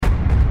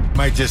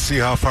Might just see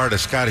how far the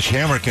Scottish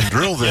Hammer can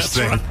drill this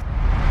thing.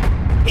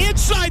 Right.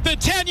 Inside the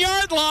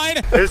 10-yard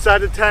line. Inside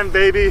the 10,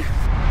 baby.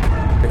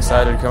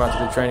 Excited to come out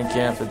to the training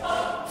camp and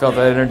felt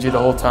that energy the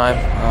whole time.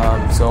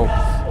 So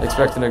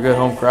expecting a good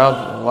home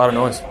crowd, a lot of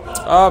noise.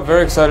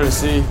 Very excited to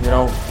see,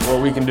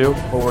 what we can do,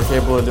 what we're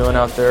capable of doing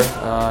out there.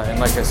 And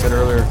like I said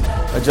earlier,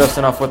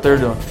 adjusting off what they're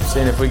doing,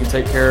 seeing if we can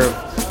take care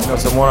of,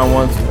 some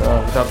one-on-ones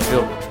without the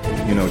field.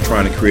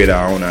 Trying to create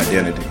our own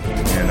identity.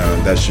 And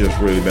that's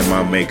just really been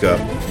my makeup,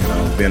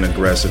 being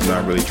aggressive,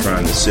 not really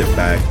trying to sit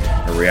back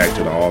and react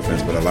to the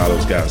offense, but allow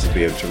those guys to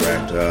be able to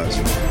react to us.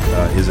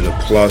 Is it a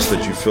plus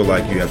that you feel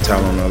like you have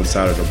talent on the other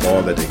side of the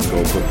ball that they can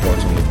go put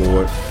points on the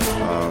board?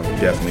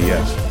 Definitely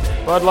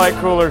yes. Bud Light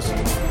coolers.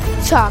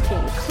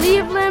 Talking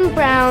Cleveland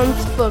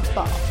Browns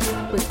football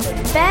with the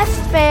best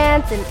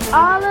fans in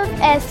all of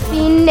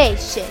SB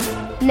Nation.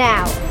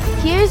 Now,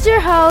 here's your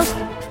host,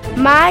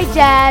 my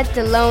dad,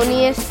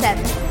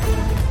 Thelonious7.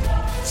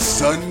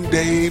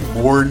 Sunday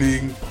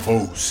Morning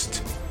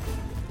Post.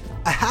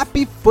 A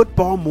happy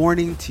football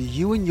morning to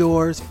you and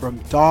yours from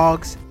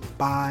Dogs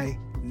by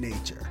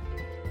Nature.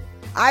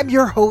 I'm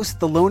your host,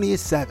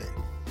 Thelonious7,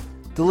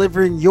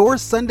 delivering your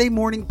Sunday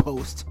Morning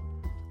Post,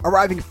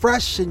 arriving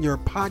fresh in your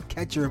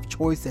podcatcher of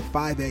choice at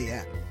 5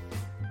 a.m.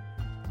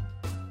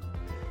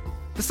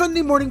 The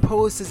Sunday Morning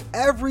Post is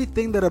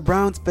everything that a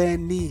Browns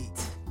fan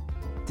needs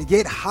to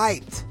get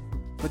hyped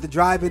for the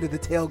drive into the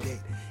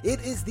tailgate. It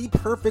is the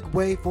perfect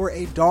way for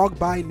a dog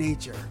by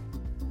nature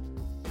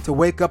to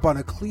wake up on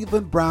a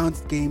Cleveland Browns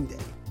game day.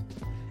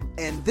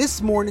 And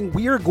this morning,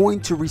 we are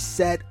going to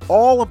reset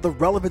all of the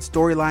relevant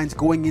storylines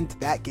going into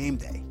that game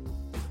day.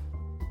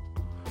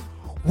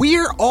 We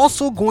are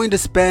also going to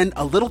spend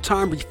a little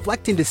time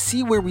reflecting to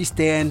see where we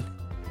stand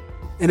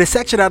in a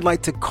section I'd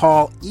like to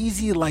call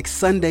Easy Like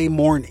Sunday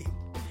Morning,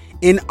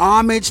 in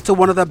homage to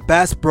one of the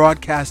best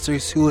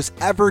broadcasters who has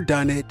ever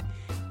done it,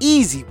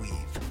 Easy Weave.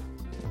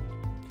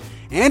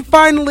 And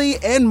finally,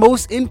 and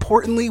most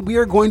importantly, we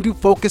are going to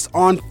focus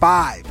on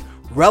 5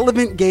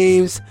 relevant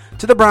games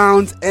to the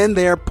Browns and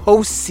their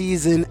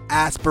postseason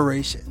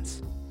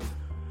aspirations.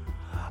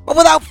 But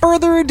without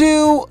further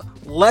ado,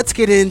 let's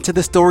get into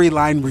the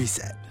storyline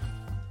reset.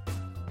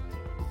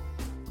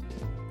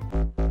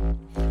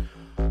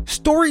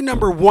 Story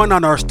number 1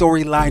 on our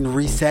storyline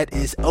reset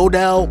is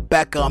Odell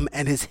Beckham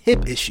and his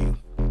hip issue.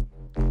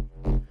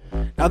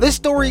 Now, this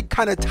story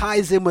kind of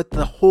ties in with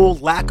the whole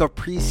lack of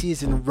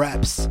preseason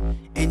reps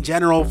in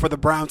general for the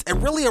Browns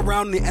and really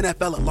around the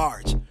NFL at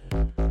large.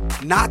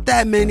 Not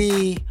that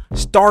many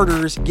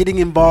starters getting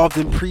involved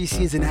in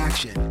preseason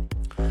action.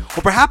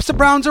 Well, perhaps the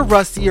Browns are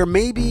rusty, or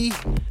maybe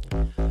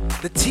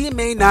the team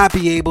may not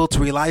be able to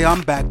rely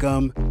on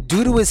Beckham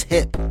due to his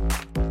hip.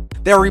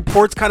 There are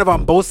reports kind of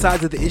on both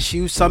sides of the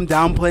issue, some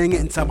downplaying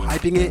it and some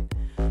hyping it.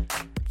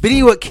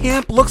 Video at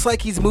camp looks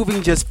like he's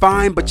moving just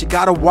fine, but you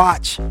gotta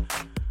watch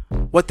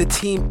what the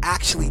team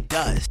actually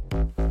does.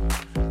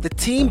 The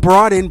team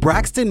brought in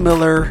Braxton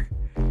Miller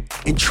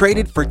and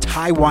traded for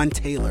Taywan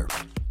Taylor.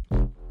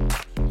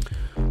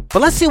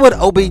 But let's see what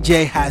OBJ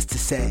has to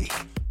say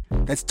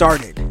that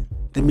started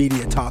the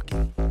media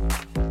talking.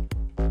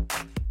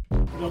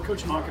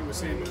 Coach Monken was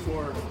saying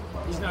before,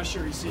 he's not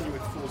sure he's seen you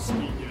at full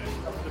speed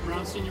yet. The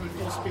Browns seen you at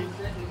full speed?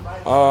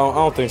 I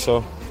don't think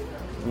so.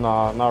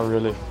 Nah, not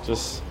really.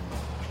 Just,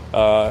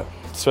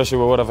 especially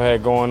with what I've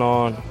had going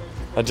on,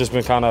 I've just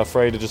been kind of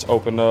afraid to just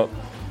open up.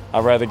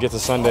 I'd rather get to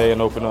Sunday and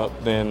open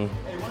up than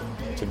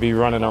to be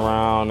running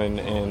around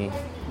and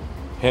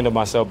handle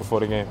myself before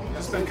the game.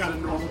 That's been kind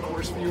of normal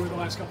course for you over the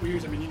last couple of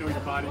years. I mean, you know your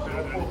body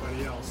better than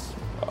anybody else.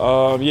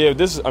 Yeah,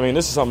 this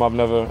is something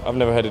I've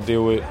never had to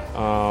deal with.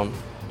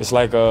 It's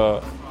like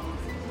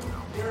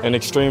an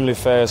extremely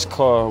fast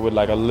car with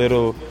like a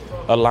little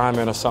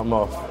alignment or something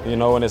off,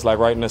 and it's like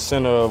right in the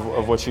center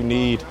of what you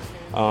need.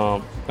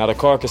 Now the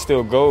car can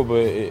still go,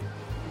 but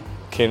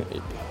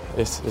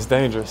it's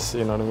dangerous,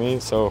 you know what I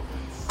mean? So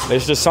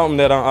it's just something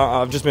that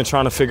I've just been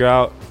trying to figure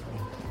out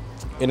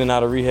in and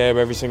out of rehab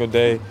every single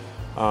day.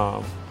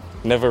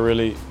 Never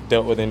really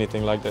dealt with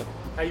anything like that.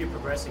 How are you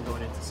progressing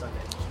going into Sunday?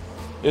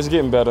 It's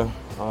getting better.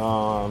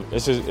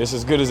 It's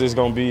as good as it's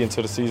going to be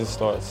until the season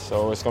starts.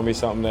 So it's going to be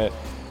something that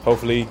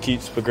hopefully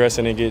keeps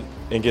progressing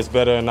and gets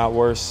better and not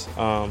worse.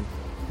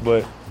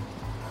 But,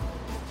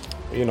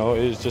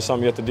 it's just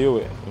something you have to deal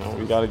with.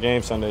 We got a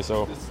game Sunday,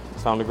 so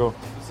it's time to go.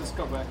 Does this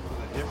come back with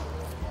a hip?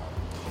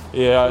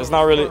 Yeah, it's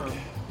not really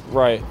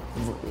right.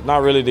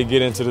 Not really to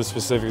get into the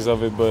specifics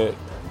of it, but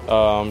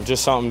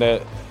just something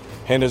that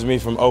hinders me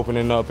from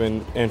opening up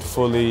and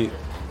fully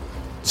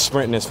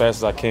sprinting as fast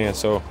as I can.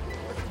 So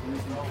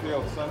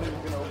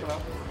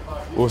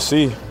we'll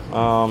see.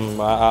 I'm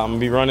gonna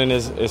be running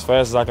as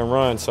fast as I can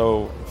run.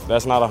 So if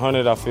that's not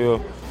 100, I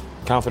feel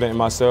confident in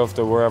myself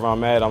that wherever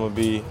I'm at, I'm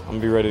gonna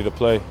be ready to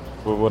play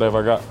with whatever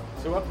I got.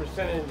 So what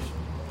percentage?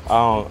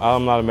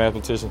 I'm not a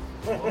mathematician.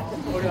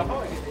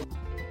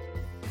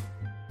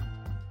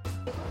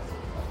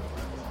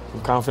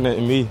 I'm confident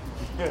in me.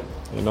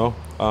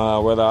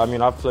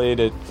 I've played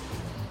at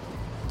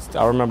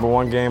I remember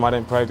one game I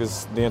didn't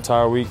practice the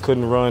entire week,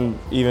 couldn't run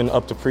even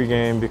up to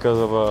pregame because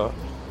of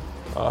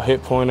a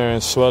hip pointer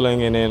and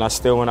swelling, and then I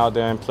still went out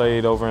there and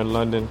played over in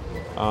London,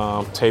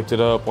 taped it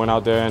up, went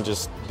out there and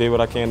just did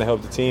what I can to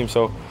help the team.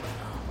 So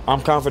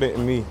I'm confident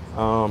in me.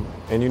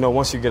 And, you know,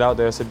 once you get out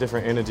there, it's a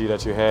different energy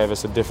that you have.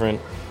 It's a different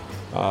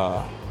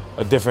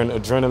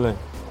adrenaline.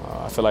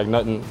 I feel like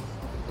nothing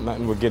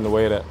would get in the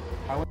way of that.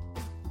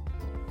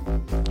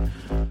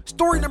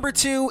 Story number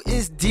 2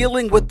 is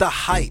dealing with the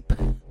hype.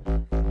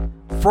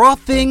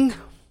 Frothing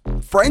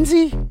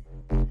frenzy?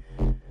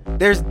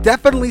 There's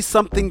definitely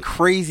something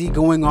crazy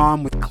going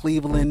on with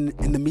Cleveland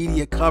in the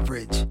media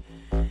coverage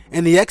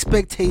and the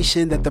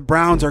expectation that the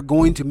Browns are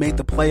going to make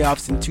the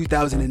playoffs in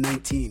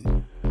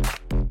 2019.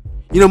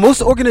 You know,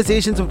 most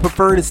organizations would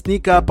prefer to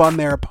sneak up on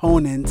their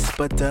opponents,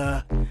 but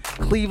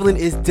Cleveland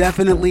is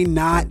definitely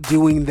not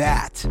doing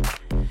that.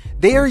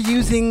 They are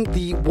using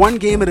the one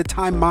game at a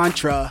time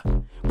mantra,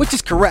 which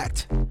is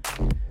correct.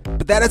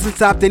 But that hasn't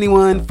stopped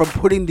anyone from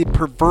putting the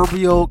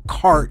proverbial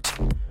cart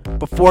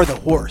before the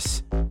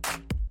horse.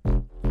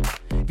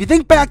 If you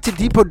think back to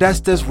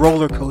DePodesta's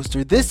roller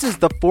coaster, this is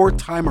the 4th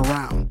time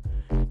around.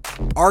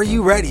 Are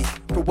you ready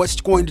for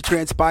what's going to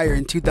transpire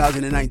in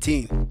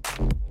 2019?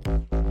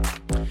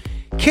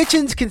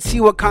 Kitchens can see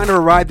what kind of a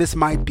ride this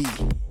might be.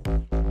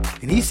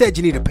 And he said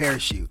you need a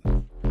parachute.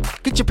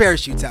 Get your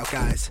parachutes out,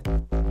 guys.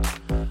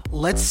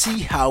 Let's see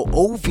how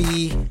OV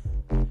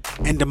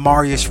and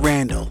Demarius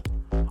Randall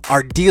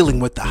are dealing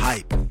with the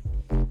hype.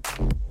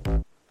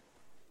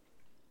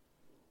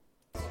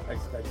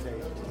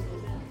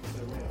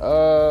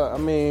 I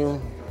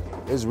mean,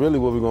 it's really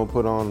what we're gonna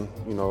put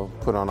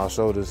on our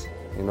shoulders.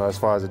 You know, as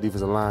far as the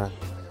defensive line,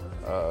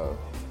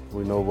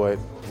 we know what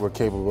we're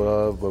capable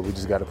of, but we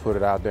just got to put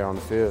it out there on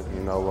the field.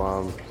 You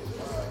know,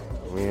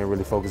 we ain't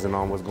really focusing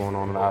on what's going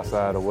on the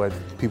outside or what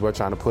people are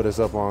trying to put us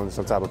up on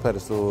some type of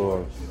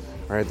pedestal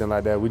or anything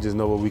like that. We just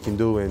know what we can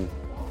do, and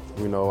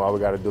you know, all we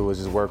got to do is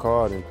just work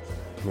hard and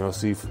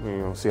see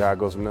how it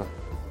goes from there.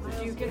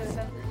 Did you get a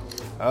sense?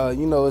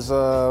 You know,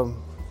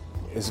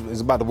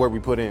 it's about the work we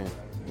put in.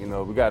 You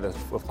know, we got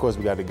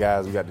the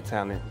guys, we got the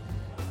talent.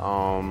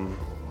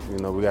 You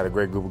know, we got a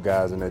great group of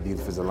guys in that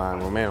defensive line.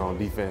 We're man on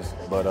defense,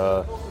 but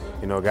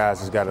you know, guys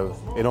just gotta.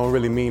 It don't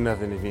really mean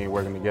nothing if you ain't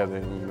working together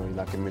and you know you're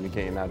not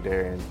communicating out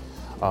there and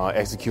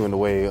executing the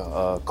way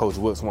Coach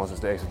Wilkes wants us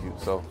to execute.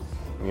 So,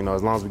 you know,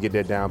 as long as we get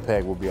that down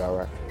pat, we'll be all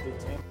right.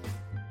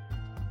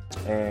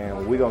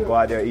 And we're gonna go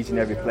out there each and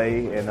every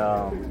play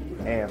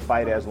and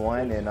fight as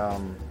one.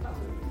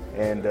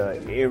 And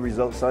every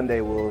result Sunday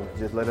will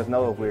just let us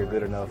know if we're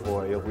good enough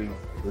or if we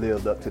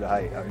lived up to the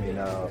hype. I mean,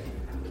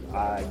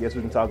 I guess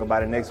we can talk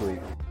about it next week.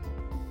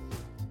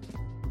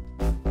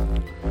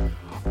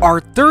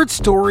 Our third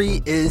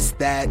story is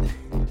that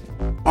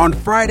on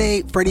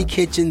Friday, Freddie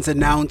Kitchens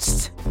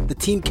announced the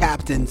team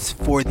captains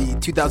for the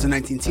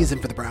 2019 season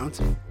for the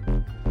Browns.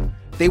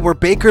 They were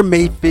Baker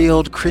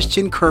Mayfield,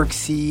 Christian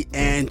Kirksey,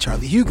 and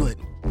Charlie Huglett.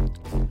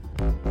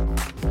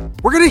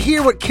 We're going to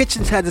hear what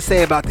Kitchens had to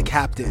say about the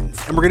captains,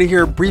 and we're going to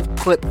hear a brief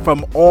clip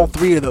from all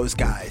 3 of those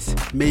guys,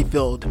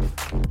 Mayfield,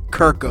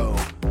 Kirko,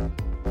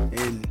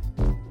 and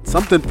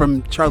something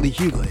from Charlie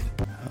Huglett.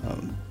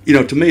 You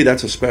know, to me,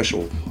 that's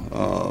special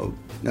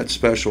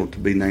to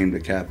be named a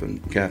captain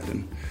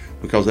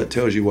because that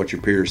tells you what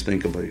your peers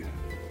think of you.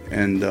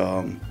 And,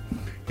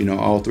 you know,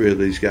 all 3 of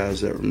these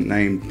guys that were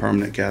named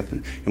permanent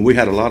captain. And we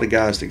had a lot of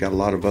guys that got a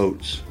lot of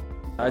votes.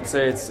 I'd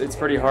say it's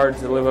pretty hard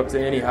to live up to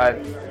any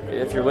hype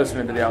if you're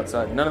listening to the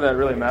outside. None of that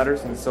really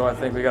matters, and so I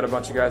think we got a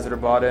bunch of guys that are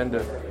bought into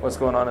what's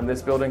going on in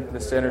this building, the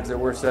standards that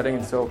we're setting,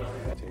 and so.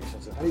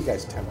 How do you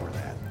guys temper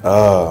that?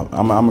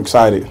 I'm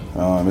excited.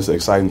 It's an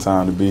exciting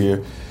time to be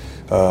here.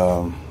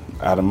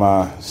 Out of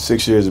my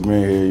 6 years of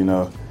being here, you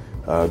know,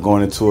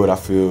 going into it, I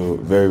feel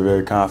very,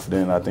 very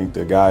confident. I think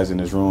the guys in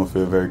this room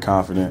feel very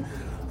confident.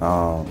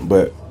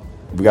 But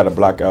we got to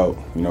block out,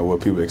 you know,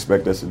 what people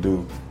expect us to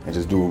do and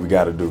just do what we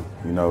got to do,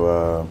 you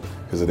know,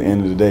 because at the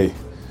end of the day,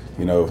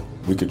 you know,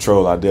 we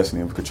control our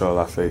destiny and we control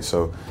our fate.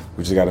 So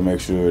we just got to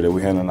make sure that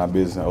we're handling our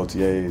business in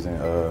OTAs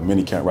and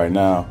minicamp right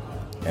now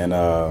and,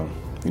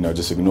 you know,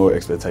 just ignore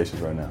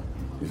expectations right now.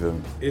 You feel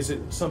me? Is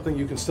it something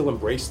you can still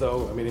embrace,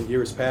 though? I mean, in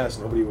years past,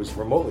 nobody was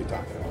remotely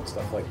talking about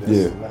stuff like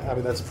this. Yeah. I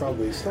mean, that's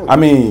probably still. I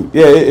mean,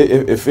 yeah,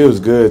 it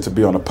feels good to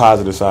be on the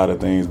positive side of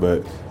things,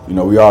 but you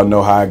know, we all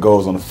know how it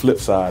goes on the flip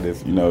side. If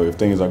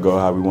things don't go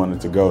how we want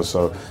it to go.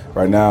 So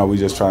right now, we're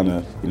just trying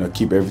to, you know,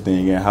 keep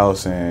everything in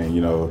house and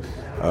you know,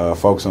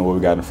 focus on what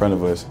we got in front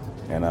of us.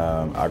 And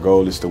our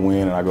goal is to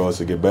win, and our goal is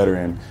to get better,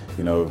 and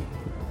you know,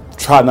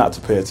 try not to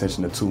pay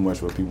attention to too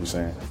much what people are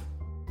saying.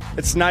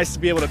 It's nice to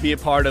be able to be a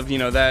part of, you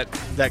know, that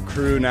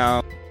crew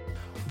now.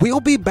 We'll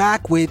be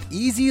back with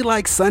Easy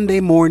Like Sunday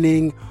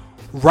Morning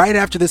right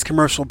after this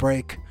commercial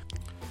break.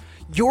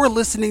 You're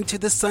listening to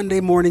the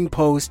Sunday Morning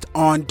Post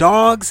on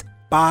Dogs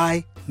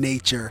by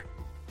Nature.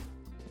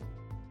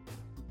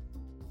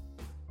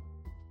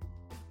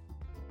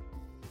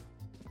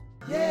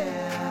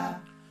 Yeah.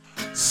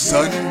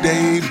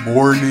 Sunday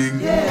Morning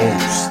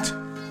Post.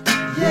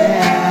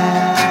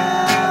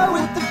 Yeah.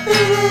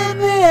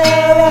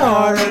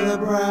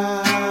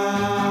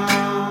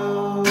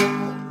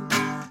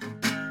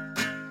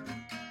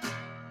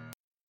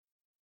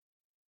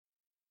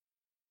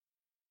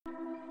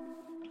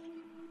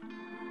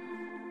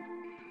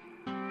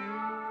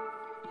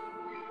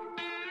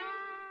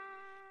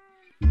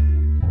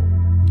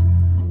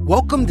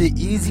 Welcome to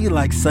Easy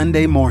Like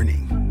Sunday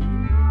Morning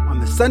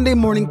on the Sunday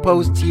Morning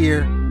Post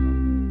here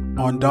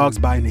on Dogs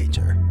by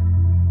Nature.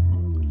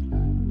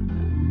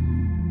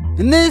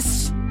 In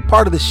this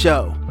part of the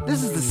show,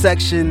 this is the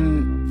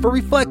section for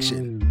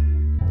reflection.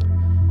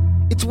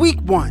 It's week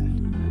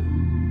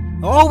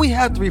 1. All we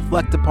have to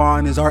reflect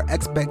upon is our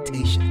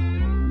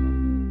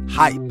expectation.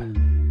 Hype.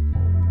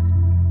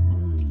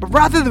 But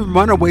rather than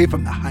run away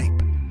from the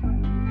hype,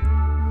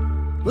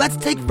 let's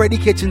take Freddie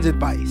Kitchens'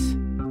 advice.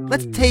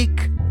 Let's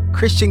take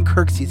Christian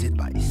Kirksey's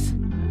advice.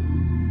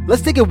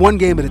 Let's take it one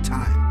game at a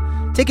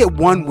time. Take it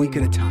 1 week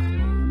at a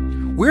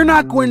time. We're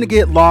not going to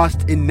get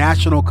lost in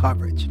national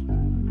coverage,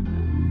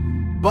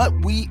 but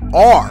we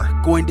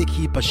are going to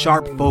keep a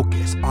sharp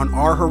focus on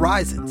our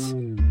horizons.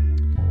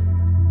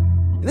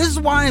 And this is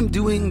why I'm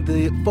doing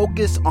the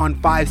Focus on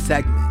 5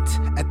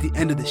 segment at the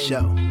end of the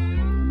show.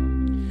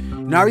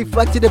 And I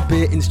reflected a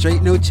bit in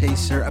Straight No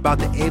Chaser about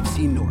the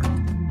AFC North.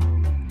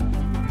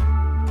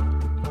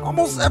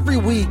 Almost every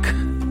week,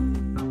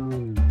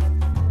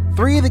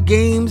 3 of the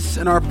games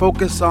in our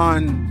Focus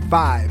on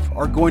 5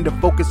 are going to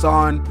focus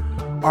on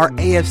our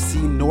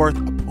AFC North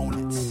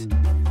opponents.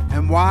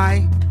 And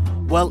why?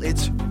 Well,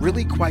 it's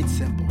really quite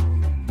simple.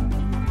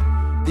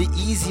 The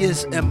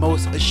easiest and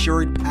most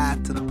assured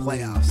path to the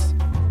playoffs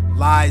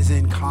lies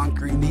in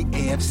conquering the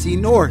AFC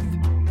North.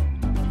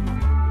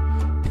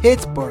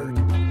 Pittsburgh,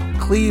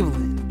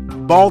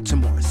 Cleveland,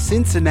 Baltimore,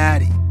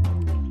 Cincinnati.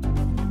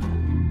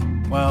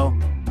 Well,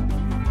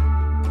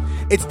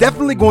 it's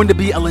definitely going to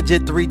be a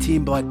legit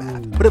 3-team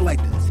bloodbath. Put it like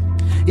this.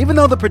 Even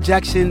though the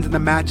projections and the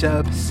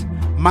matchups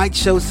might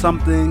show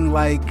something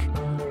like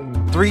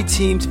 3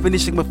 teams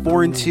finishing with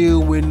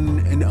 4-2 and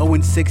an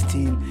 0-6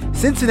 team,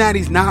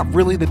 Cincinnati's not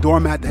really the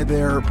doormat that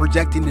they're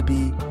projecting to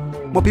be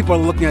when people are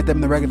looking at them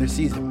in the regular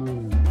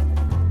season.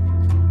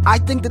 I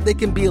think that they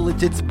can be a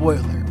legit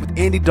spoiler with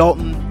Andy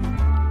Dalton,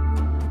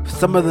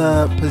 some of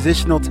the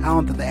positional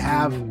talent that they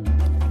have.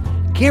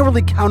 Can't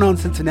really count on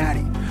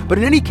Cincinnati. But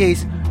in any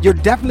case, you're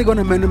definitely going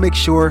to make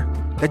sure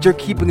that you're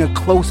keeping a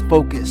close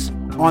focus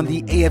on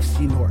the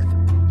AFC North.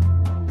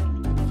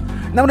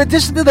 Now, in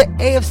addition to the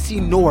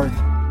AFC North,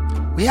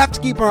 we have to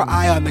keep our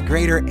eye on the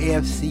greater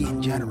AFC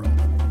in general.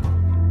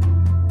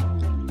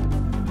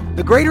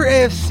 The greater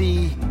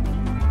AFC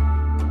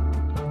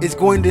is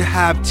going to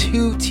have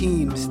 2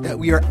 teams that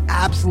we are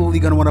absolutely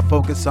going to want to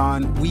focus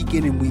on week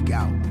in and week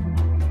out.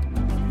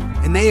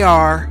 And they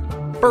are,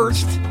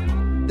 first,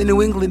 the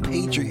New England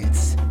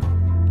Patriots,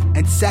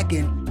 and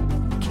second,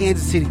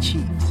 Kansas City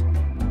Chiefs.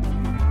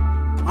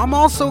 I'm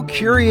also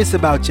curious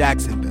about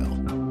Jacksonville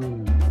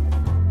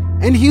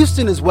and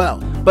Houston as well,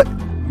 but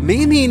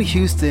mainly in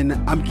Houston,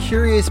 I'm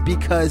curious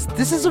because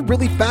this is a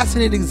really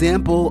fascinating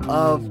example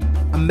of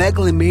a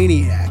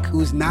megalomaniac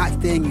who's not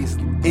staying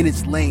in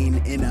his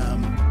lane in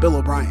Bill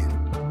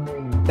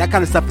O'Brien. That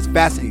kind of stuff is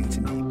fascinating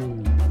to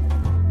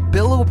me.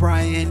 Bill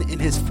O'Brien, in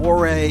his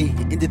foray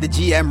into the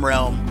GM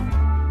realm,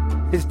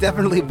 has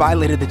definitely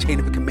violated the chain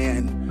of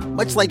command,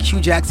 much like Hugh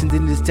Jackson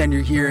did in his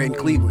tenure here in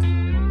Cleveland.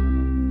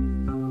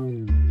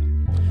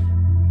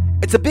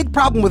 It's a big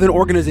problem with an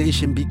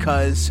organization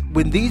because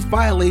when these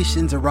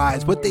violations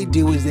arise, what they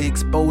do is they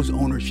expose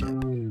ownership.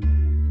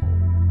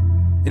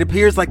 It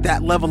appears like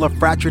that level of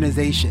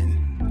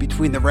fraternization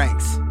between the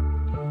ranks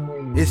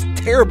is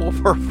terrible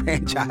for a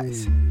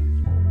franchise.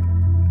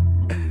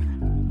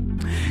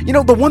 You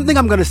know, the one thing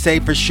I'm going to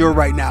say for sure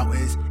right now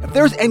is if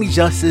there's any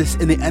justice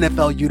in the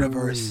NFL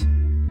universe,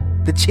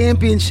 the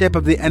championship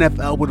of the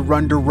NFL would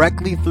run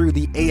directly through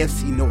the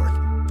AFC North.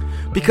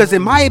 Because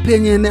in my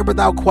opinion, they're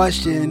without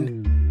question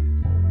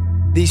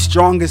the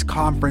strongest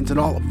conference in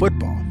all of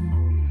football.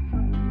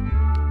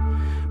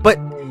 But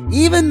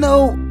even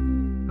though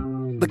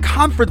the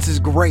conference is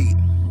great,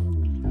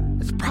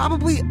 it's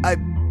probably a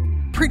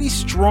pretty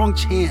strong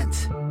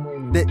chance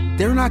that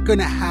they're not going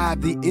to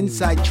have the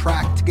inside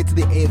track to get to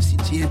the AFC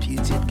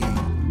Championship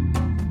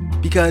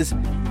game. Because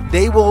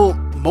they will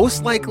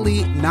most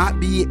likely not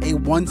be a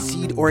 1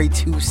 seed or a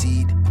 2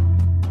 seed,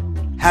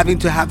 having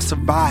to have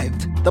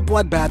survived the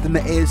bloodbath in the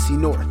AFC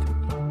North.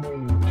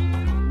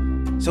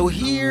 So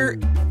here,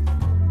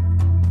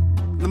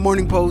 in the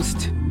Morning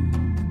Post,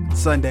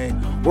 Sunday,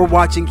 we're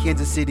watching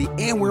Kansas City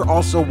and we're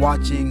also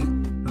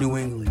watching New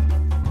England.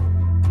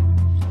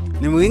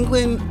 New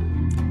England,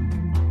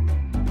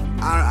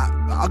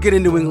 I'll get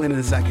into New England in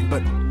a second,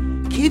 but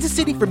Kansas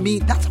City, for me,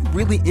 that's a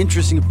really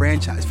interesting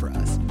franchise for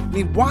us. I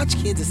mean,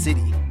 watch Kansas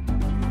City,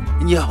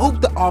 and you hope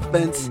the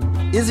offense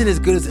isn't as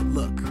good as it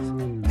looks,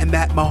 and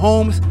that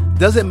Mahomes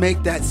doesn't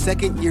make that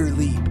second-year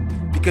leap,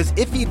 because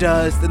if he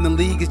does, then the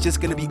league is just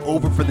going to be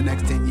over for the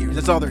next 10 years.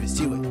 That's all there is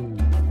to it.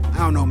 I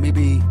don't know,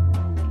 maybe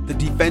the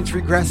defense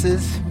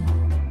regresses,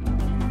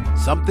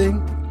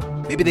 something.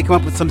 Maybe they come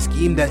up with some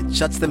scheme that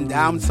shuts them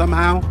down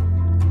somehow.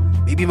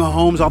 Maybe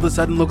Mahomes all of a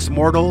sudden looks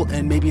mortal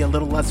and maybe a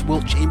little less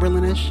Wilt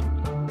Chamberlain-ish.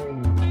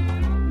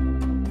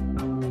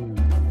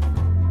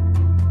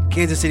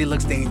 Kansas City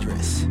looks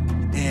dangerous,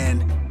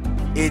 and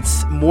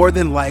it's more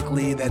than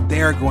likely that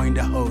they're going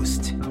to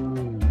host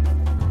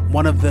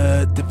one of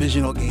the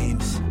divisional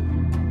games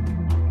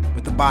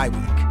with the bye week.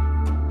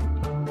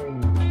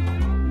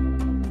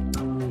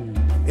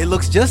 It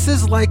looks just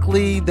as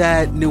likely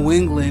that New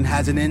England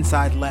has an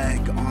inside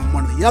leg on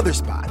one of the other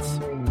spots.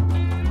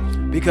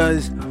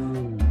 Because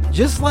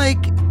just like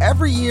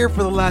every year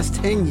for the last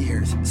 10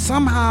 years,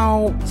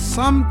 somehow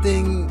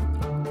something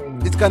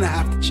is going to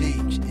have to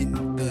change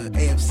in the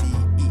AFC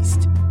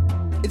East.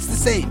 It's the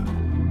same.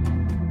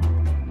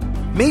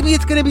 Maybe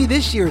it's going to be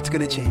this year it's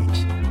going to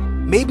change.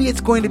 Maybe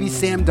it's going to be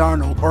Sam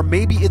Darnold, or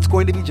maybe it's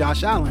going to be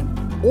Josh Allen,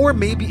 or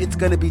maybe it's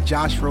going to be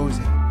Josh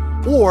Rosen.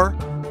 Or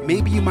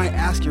maybe you might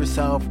ask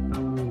yourself,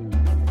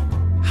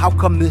 how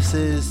come this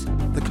is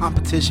the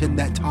competition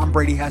that Tom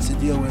Brady has to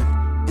deal with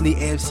in the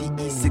AFC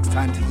East 6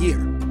 times a year?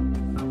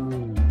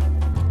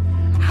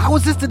 How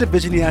is this the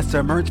division he has to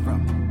emerge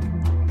from?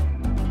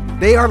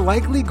 They are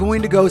likely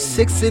going to go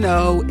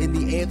 6-0 in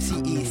the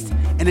AFC East,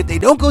 and if they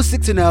don't go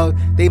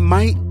 6-0, they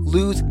might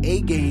lose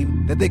a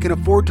game that they can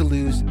afford to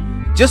lose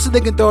just so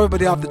they can throw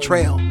everybody off the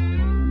trail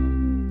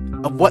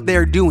of what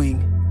they're doing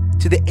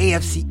to the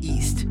AFC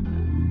East.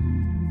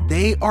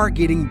 They are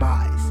getting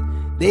buys.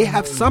 They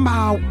have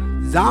somehow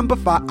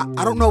zombified,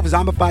 I don't know if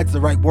zombified is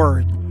the right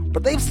word,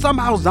 but they've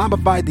somehow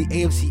zombified the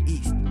AFC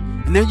East.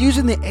 And they're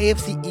using the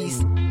AFC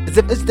East as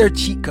if it's their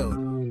cheat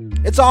code.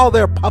 It's all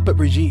their puppet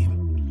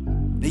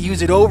regime. They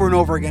use it over and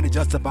over again to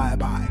justify a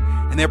buy.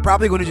 And they're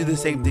probably going to do the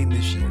same thing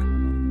this year.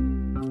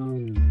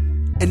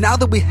 And now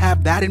that we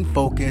have that in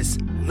focus,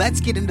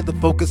 let's get into the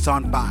Focus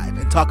on 5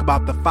 and talk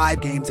about the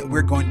 5 games that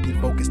we're going to be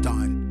focused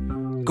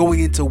on going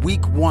into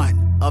week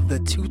 1 of the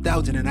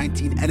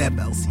 2019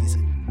 NFL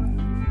season.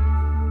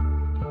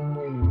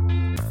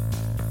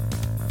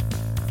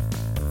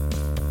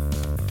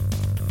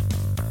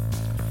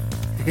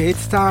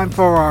 It's time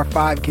for our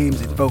 5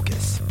 games in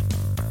focus.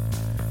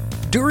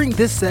 During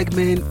this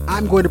segment,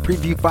 I'm going to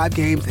preview 5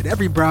 games that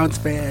every Browns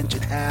fan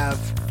should have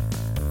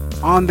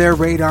on their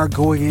radar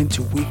going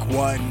into week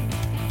 1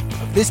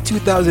 of this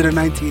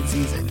 2019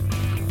 season.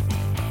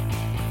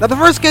 Now, the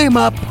first game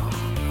up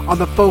on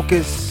the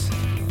focus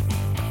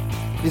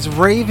is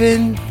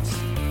Ravens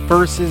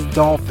versus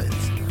Dolphins.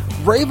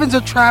 Ravens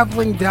are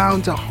traveling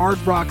down to Hard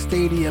Rock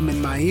Stadium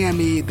in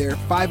Miami. They're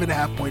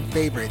 5.5-point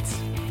favorites.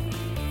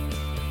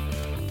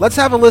 Let's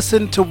have a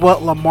listen to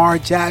what Lamar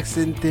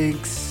Jackson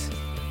thinks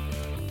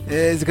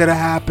is going to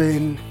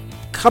happen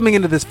coming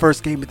into this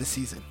first game of the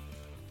season.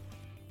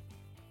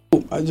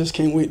 I just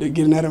can't wait to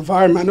get in that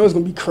environment. I know it's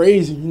going to be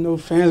crazy. You know,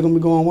 fans are going to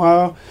be going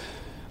wild.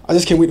 I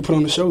just can't wait to put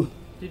on the show. Do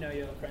you know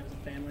you have friends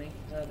and family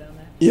down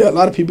there? Yeah, a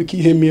lot of people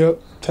keep hitting me up,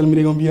 telling me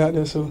they're going to be out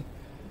there. So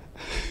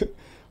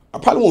I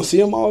probably won't see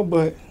them all,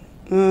 but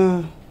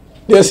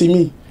they'll see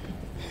me.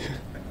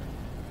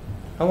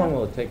 How long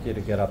will it take you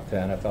to get up to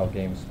NFL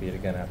game speed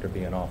again after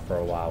being off for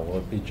a while? Will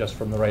it be just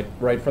from the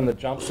right from the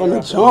jump? From the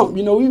jump,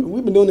 you know,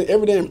 we've been doing it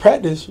every day in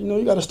practice. You know,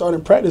 you got to start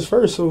in practice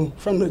first. So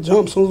from the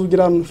jump, as soon as we get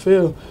out on the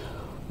field,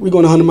 we're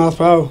going 100 miles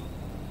per hour.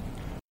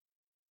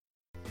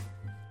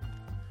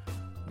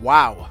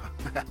 Wow.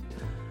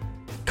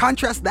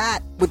 Contrast that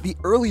with the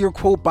earlier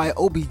quote by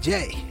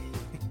OBJ.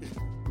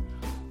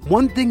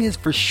 One thing is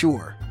for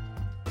sure,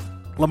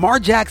 Lamar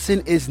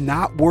Jackson is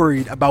not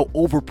worried about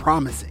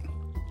overpromising.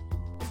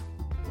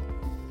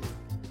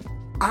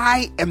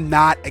 I am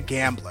not a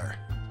gambler.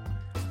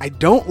 I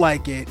don't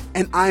like it,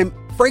 and I'm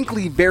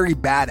frankly very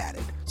bad at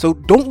it. So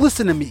don't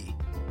listen to me.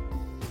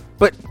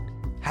 But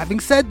having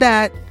said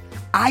that,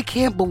 I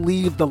can't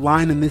believe the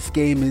line in this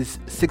game is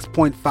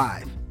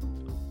 6.5.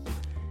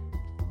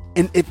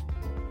 And if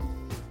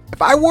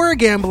I were a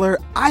gambler,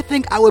 I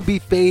think I would be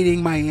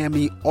fading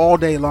Miami all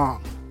day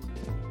long.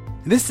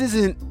 And this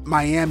isn't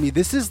Miami.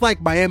 This is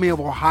like Miami of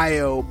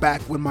Ohio back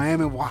when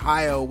Miami of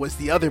Ohio was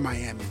the other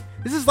Miami.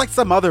 This is like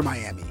some other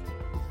Miami.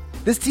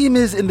 This team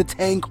is in the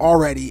tank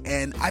already,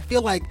 and I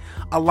feel like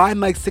a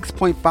line like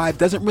 6.5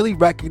 doesn't really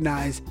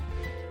recognize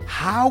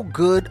how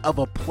good of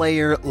a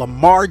player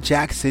Lamar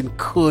Jackson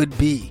could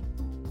be.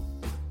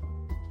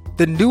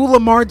 The new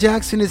Lamar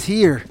Jackson is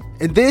here,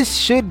 and this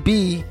should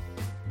be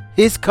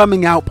his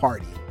coming out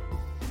party.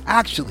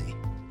 Actually,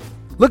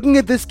 looking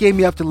at this game,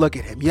 you have to look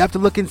at him. You have to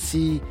look and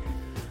see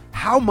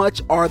how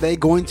much are they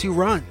going to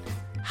run?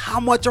 How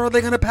much are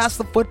they going to pass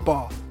the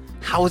football?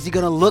 How is he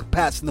going to look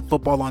passing the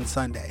football on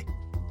Sunday?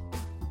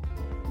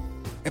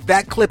 If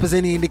that clip is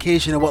any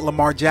indication of what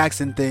Lamar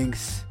Jackson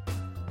thinks,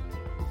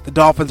 the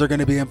Dolphins are going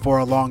to be in for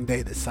a long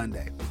day this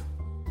Sunday.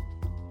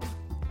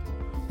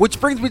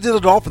 Which brings me to the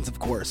Dolphins, of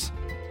course.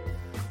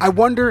 I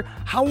wonder,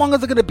 how long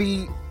is it going to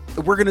be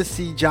that we're going to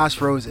see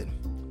Josh Rosen?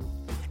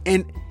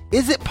 And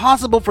is it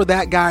possible for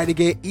that guy to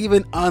get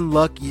even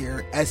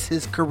unluckier as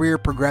his career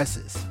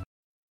progresses?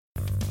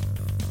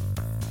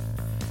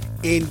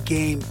 In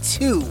Game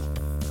 2,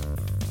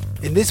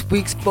 in this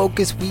week's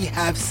focus, we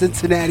have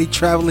Cincinnati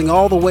traveling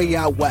all the way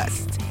out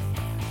west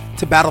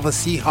to battle the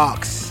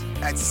Seahawks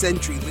at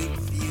CenturyLink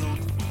Field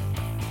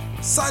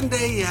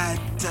Sunday at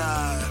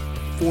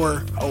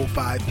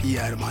 4:05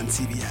 p.m. on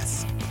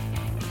CBS.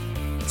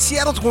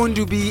 Seattle's going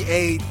to be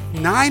a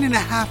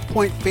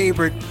 9.5-point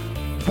favorite.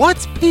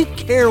 What's Pete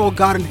Carroll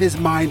got in his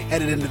mind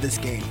headed into this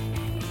game?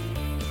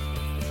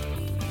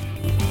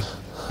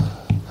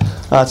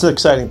 It's an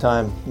exciting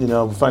time. You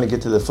know, we're finally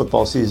get to the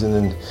football season,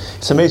 and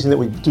it's amazing that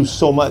we do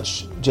so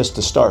much just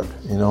to start.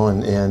 You know,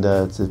 and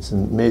it's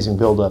an amazing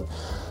build-up.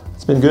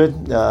 It's been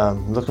good.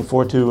 Looking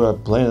forward to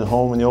playing at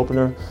home in the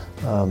opener,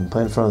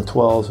 playing in front of the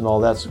 12s and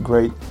all that's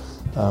great.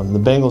 The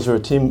Bengals are a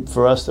team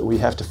for us that we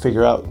have to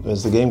figure out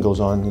as the game goes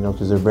on, you know,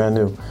 because they're brand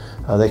new.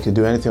 They could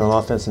do anything on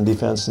offense and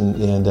defense, and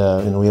you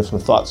know, we have some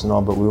thoughts and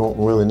all, but we won't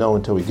really know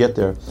until we get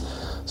there.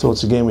 So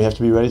it's a game we have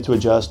to be ready to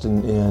adjust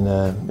and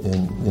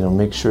you know,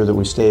 make sure that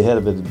we stay ahead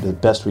of it the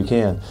best we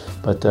can.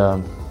 But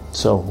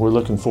so we're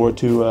looking forward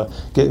to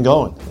getting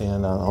going,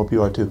 and I hope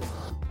you are too.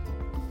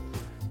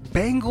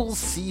 Bengals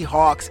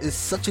Seahawks is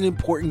such an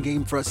important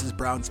game for us as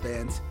Browns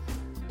fans.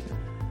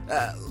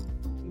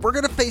 We're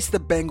going to face the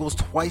Bengals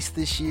twice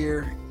this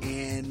year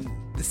and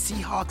the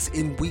Seahawks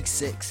in Week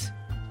 6.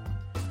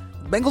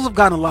 The Bengals have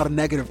gotten a lot of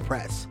negative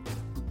press.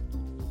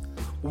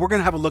 We're going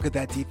to have a look at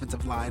that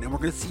defensive line, and we're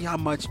going to see how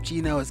much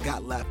Geno has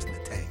got left in the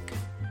tank.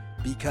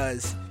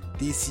 Because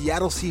the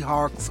Seattle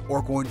Seahawks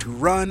are going to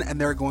run, and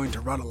they're going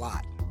to run a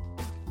lot.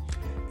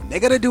 And they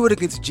got to do it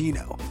against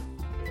Geno.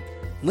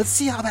 Let's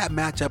see how that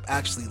matchup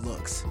actually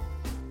looks.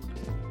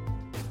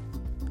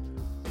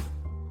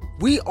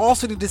 We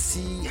also need to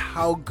see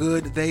how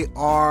good they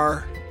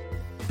are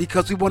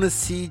because we want to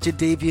see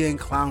Jadeveon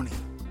Clowney.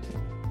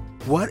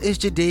 What is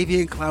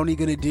Jadeveon Clowney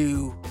going to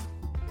do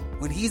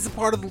when he's a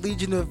part of the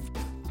Legion of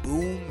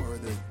Boom, or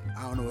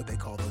I don't know what they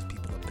call those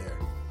people up there.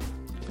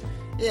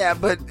 Yeah,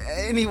 but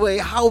anyway,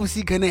 how is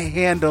he going to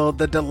handle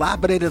the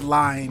dilapidated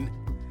line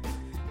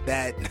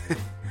that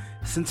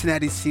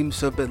Cincinnati seems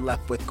to have been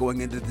left with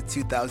going into the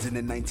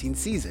 2019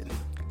 season?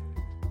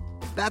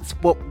 That's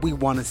what we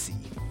want to see.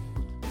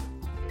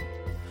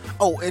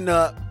 Oh, and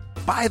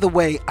by the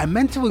way, I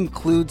meant to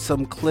include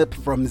some clip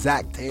from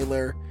Zach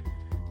Taylor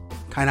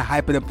kind of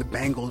hyping up the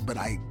Bengals, but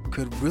I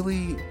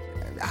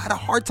had a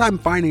hard time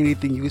finding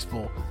anything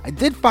useful. I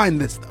did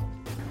find this, though.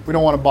 We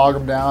don't want to bog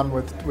them down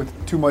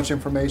with too much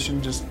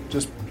information just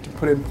to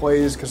put in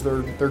plays because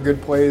they're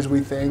good plays, we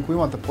think. We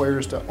want the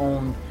players to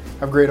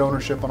have great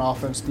ownership on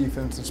offense,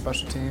 defense, and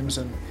special teams,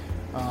 and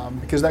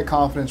because that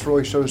confidence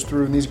really shows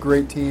through. And these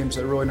great teams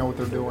that really know what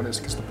they're doing is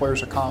because the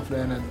players are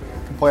confident and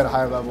can play at a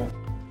high level.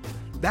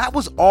 That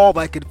was all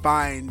I could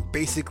find,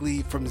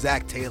 basically, from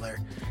Zach Taylor.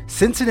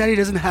 Cincinnati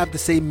doesn't have the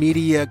same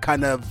media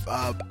kind of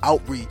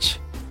outreach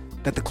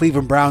that the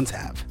Cleveland Browns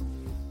have.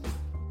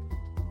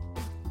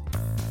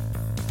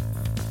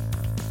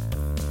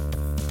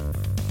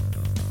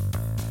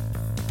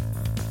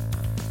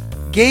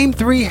 Game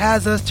 3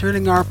 has us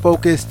turning our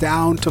focus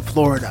down to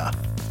Florida,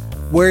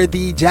 where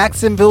the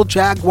Jacksonville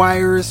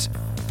Jaguars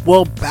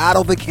will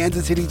battle the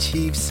Kansas City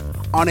Chiefs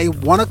on a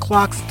 1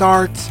 o'clock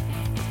start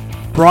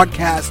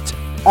broadcast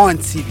on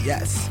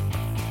CBS.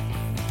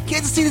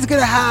 Kansas City is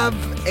going to have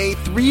a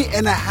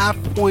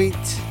 3.5 point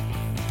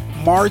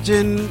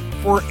margin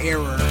for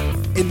error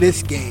in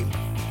this game.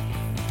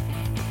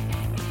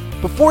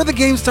 Before the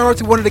game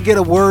starts, we wanted to get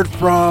a word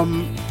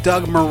from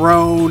Doug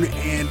Marrone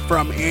and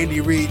from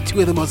Andy Reid,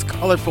 two of the most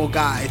colorful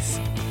guys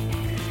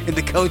in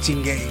the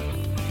coaching game.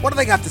 What do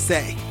they got to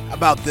say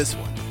about this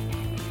one?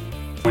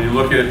 When you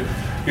look at,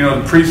 the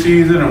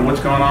preseason and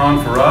what's going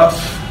on for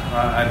us,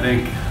 I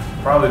think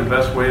probably the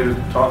best way to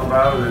talk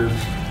about it is,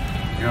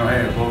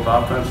 hey, both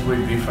offensively,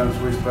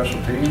 defensively,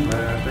 special teams,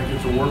 I think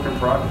it's a work in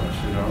progress.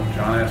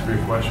 John asked me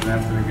a question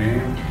after the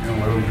game,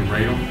 where would you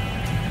rate them?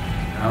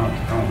 I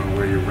don't know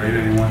where you rate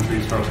anyone until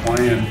you start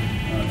playing.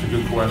 It's a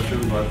good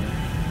question, but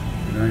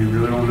you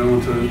really don't know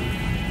until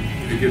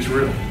it gets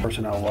real.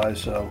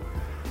 Personnel-wise, so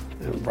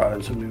they brought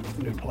in some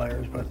new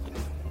players, but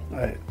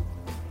I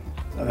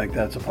think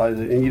that's a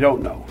positive. And you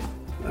don't know.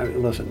 I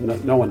mean, listen,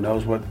 no one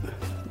knows what.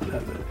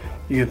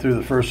 You get through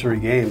the first 3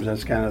 games,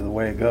 that's kind of the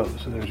way it goes.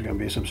 So there's going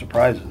to be some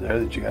surprises there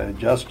that you got to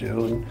adjust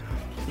to, and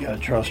you got to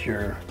trust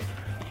your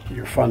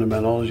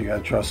fundamentals. You got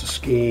to trust the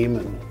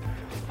scheme,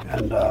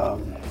 and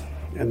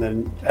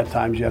then at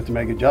times you have to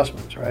make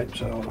adjustments, right?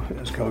 So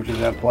as coaches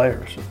and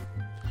players.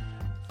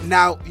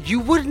 Now, you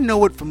wouldn't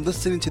know it from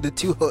listening to the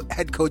two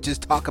head coaches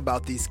talk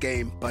about this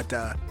game, but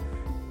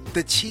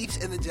the Chiefs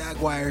and the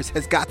Jaguars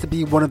has got to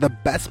be one of the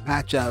best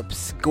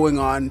matchups going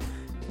on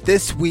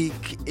this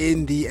week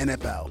in the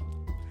NFL.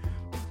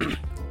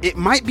 It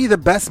might be the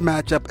best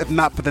matchup, if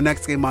not for the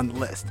next game on the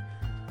list.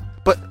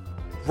 But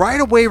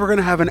right away, we're going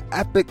to have an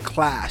epic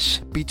clash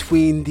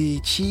between the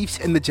Chiefs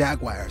and the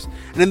Jaguars.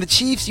 And in the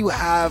Chiefs, you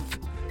have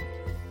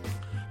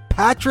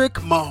Patrick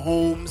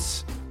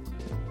Mahomes,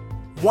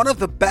 one of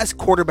the best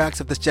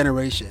quarterbacks of this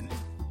generation.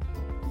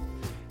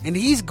 And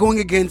he's going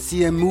against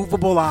the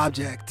immovable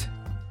object,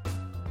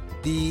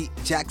 the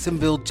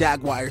Jacksonville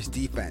Jaguars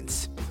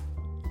defense.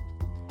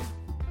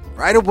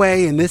 Right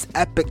away in this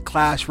epic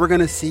clash, we're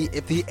going to see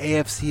if the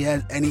AFC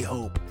has any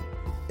hope.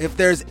 If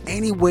there's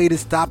any way to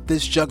stop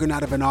this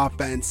juggernaut of an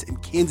offense in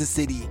Kansas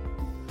City.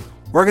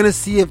 We're going to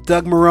see if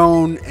Doug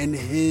Marrone and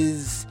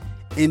his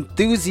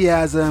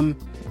enthusiasm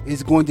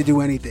is going to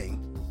do anything.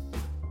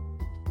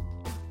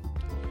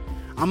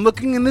 I'm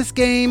looking in this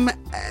game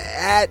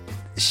at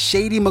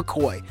Shady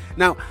McCoy.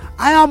 Now,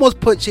 I almost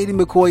put Shady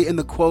McCoy in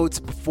the quotes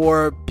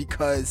before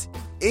because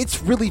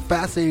it's really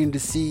fascinating to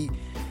see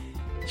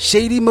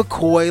Shady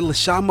McCoy,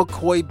 LeSean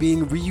McCoy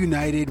being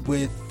reunited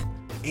with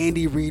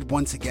Andy Reid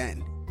once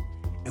again.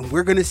 And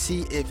we're going to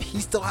see if he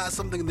still has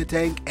something in the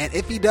tank. And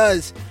if he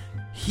does,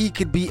 he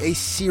could be a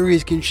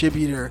serious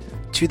contributor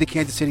to the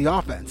Kansas City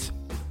offense.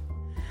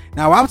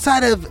 Now,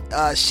 outside of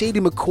Shady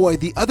McCoy,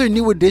 the other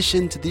new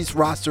addition to these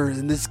rosters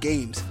in this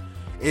games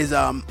is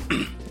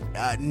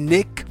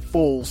Nick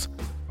Foles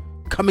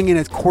coming in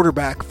as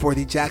quarterback for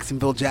the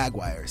Jacksonville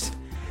Jaguars.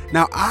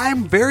 Now,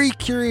 I'm very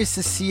curious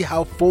to see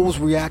how Foles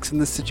reacts in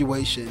this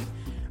situation.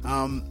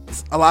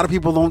 A lot of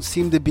people don't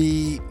seem to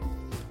be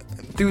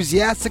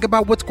enthusiastic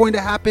about what's going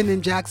to happen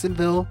in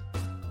Jacksonville.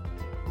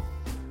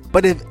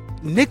 But if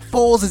Nick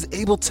Foles is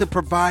able to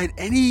provide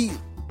any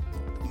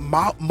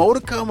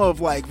modicum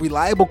of like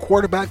reliable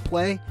quarterback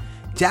play,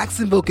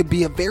 Jacksonville could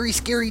be a very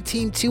scary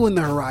team too in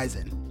the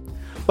horizon.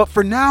 But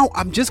for now,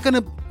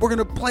 we're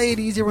gonna play it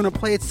easy. We're gonna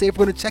play it safe.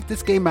 We're gonna check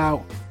this game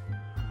out.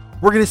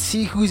 We're gonna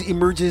see who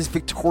emerges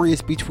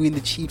victorious between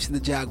the Chiefs and the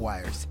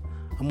Jaguars,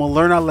 and we'll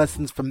learn our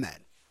lessons from that.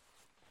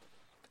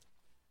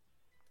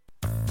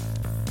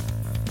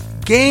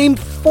 Game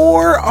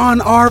 4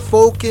 on our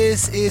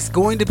focus is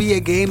going to be a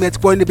game that's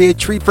going to be a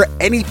treat for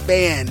any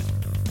fan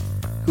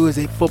who is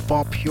a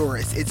football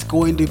purist. It's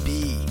going to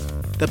be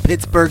the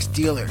Pittsburgh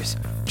Steelers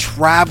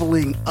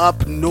traveling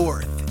up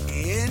north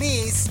and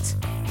east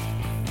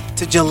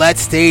to Gillette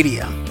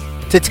Stadium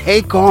to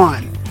take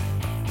on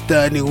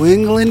the New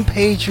England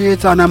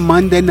Patriots on a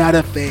Monday night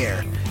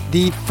affair.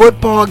 The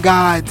football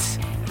gods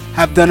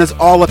have done us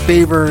all a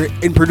favor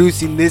in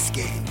producing this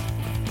game.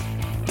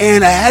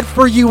 And ahead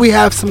for you, we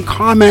have some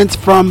comments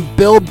from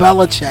Bill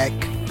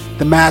Belichick,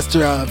 the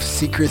master of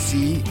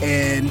secrecy,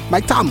 and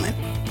Mike Tomlin.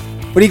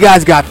 What do you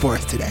guys got for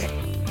us today?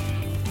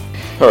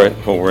 All right.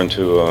 Well, we're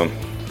into a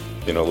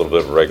little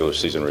bit of a regular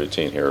season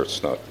routine here.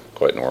 It's not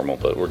quite normal,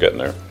 but we're getting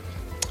there.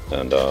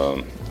 And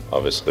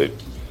obviously,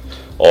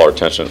 all our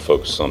attention and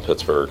focus is on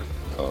Pittsburgh.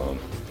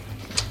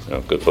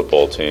 Good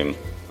football team.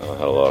 Have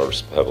a lot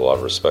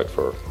of respect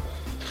for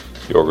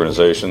the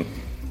organization.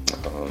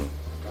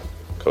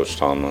 Coach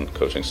Tomlin,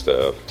 coaching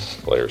staff,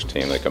 players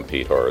team. They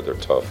compete hard. They're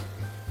tough.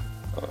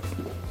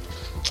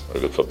 They're a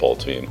good football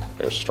team.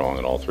 They're strong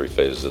in all three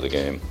phases of the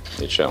game.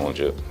 They challenge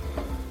you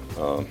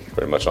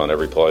pretty much on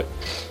every play.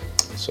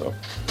 So,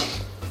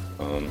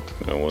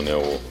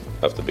 we'll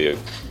have to be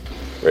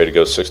ready to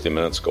go 60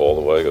 minutes, go all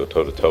the way, go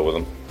toe-to-toe with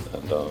them,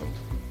 and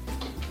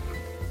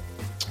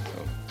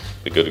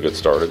be good to get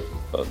started.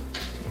 But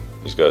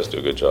these guys do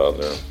a good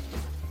job.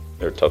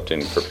 They're a tough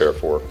team to prepare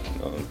for,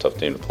 tough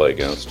team to play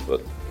against,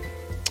 but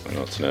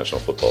it's the National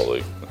Football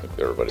League. I think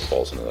everybody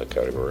falls into that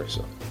category,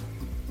 so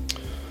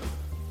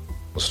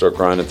we'll start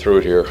grinding through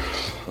it here.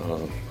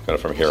 Kind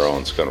of from here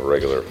on, it's kind of a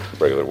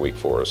regular week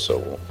for us, so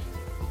we'll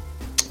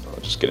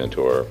just get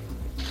into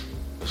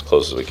as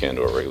close as we can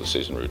to our regular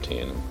season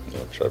routine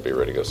and try to be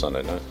ready to go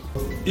Sunday night.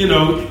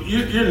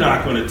 You're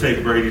not going to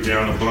take Brady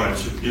down a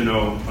bunch.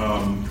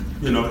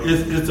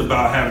 It's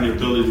about having the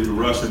ability to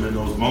rush him in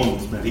those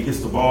moments, man. He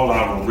gets the ball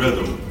out on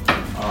rhythm,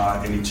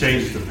 and he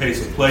changes the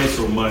pace of play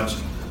so much.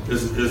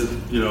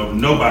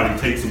 Nobody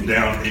takes him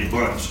down a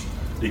bunch.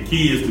 The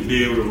key is to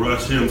be able to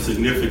rush him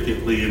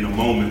significantly in the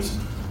moments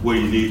where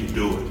you need to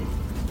do it.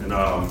 And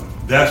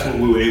that's what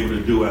we were able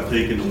to do, I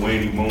think, in the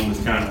waning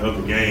moments kind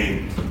of the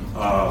game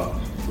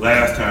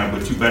last time.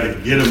 But you better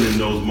get him in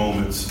those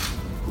moments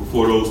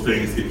before those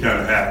things get kind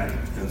of happen.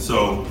 And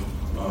so,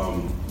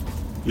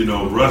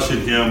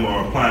 rushing him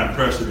or applying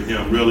pressure to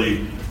him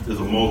really is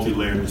a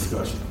multi-layered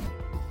discussion.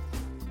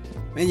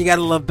 Man, you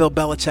gotta love Bill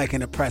Belichick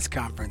in a press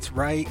conference,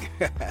 right?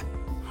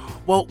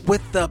 Well,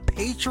 with the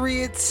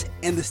Patriots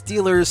and the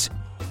Steelers,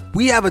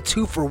 we have a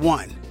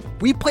 2-for-1.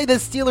 We play the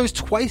Steelers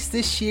twice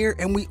this year,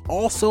 and we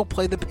also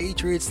play the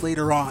Patriots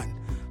later on.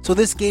 So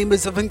this game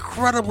is of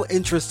incredible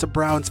interest to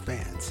Browns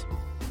fans.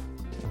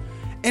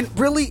 And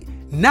really,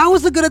 now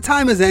is as good a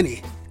time as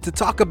any to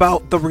talk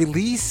about the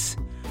release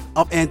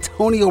of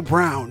Antonio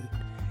Brown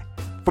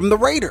from the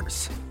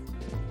Raiders.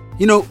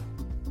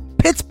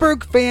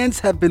 Pittsburgh fans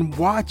have been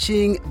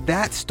watching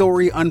that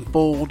story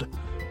unfold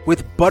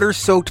with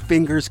butter-soaked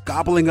fingers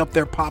gobbling up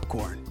their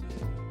popcorn.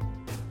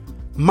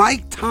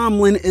 Mike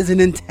Tomlin is an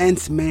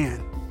intense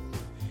man.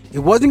 It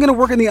wasn't going to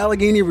work in the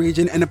Allegheny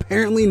region and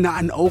apparently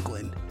not in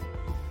Oakland.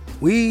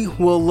 We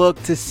will look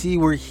to see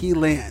where he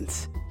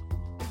lands.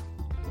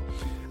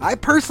 I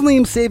personally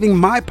am saving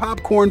my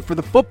popcorn for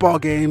the football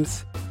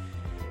games,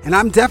 and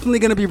I'm definitely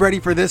going to be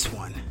ready for this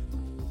one.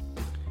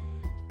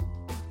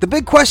 The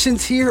big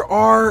questions here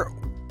are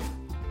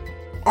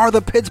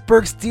the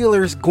Pittsburgh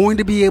Steelers going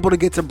to be able to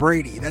get to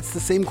Brady? That's the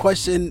same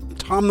question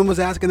Tomlin was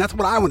asking. That's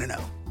what I want to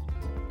know.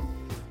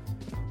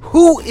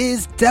 Who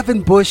is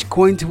Devin Bush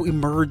going to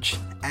emerge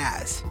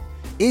as?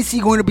 Is he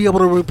going to be able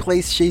to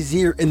replace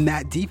Shazier in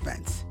that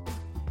defense?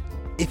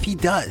 If he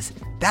does,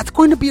 that's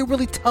going to be a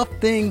really tough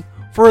thing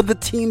for the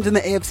teams in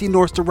the AFC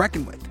North to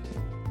reckon with.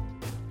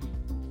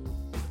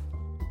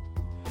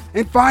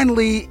 And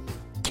finally,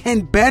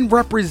 can Ben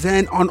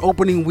represent on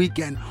opening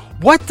weekend?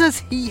 What does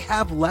he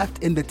have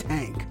left in the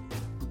tank?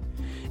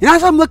 And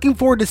as I'm looking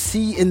forward to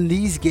see in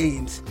these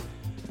games,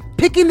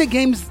 picking the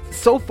games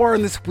so far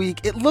in this week,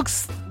 it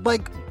looks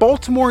like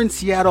Baltimore and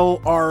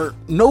Seattle are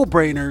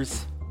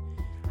no-brainers.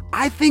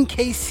 I think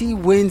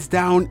KC wins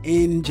down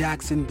in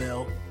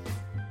Jacksonville.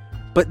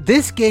 But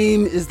this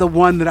game is the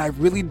one that I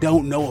really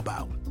don't know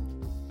about.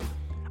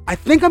 I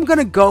think I'm going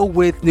to go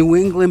with New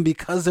England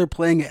because they're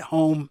playing at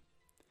home.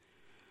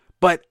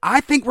 But I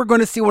think we're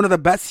going to see one of the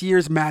best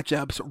year's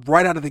matchups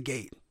right out of the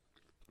gate.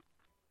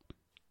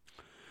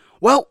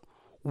 Well,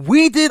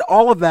 we did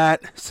all of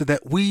that so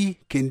that we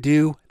can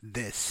do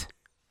this.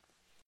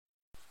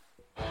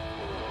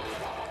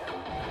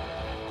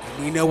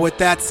 We know what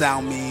that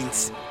sound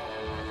means.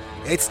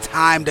 It's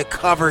time to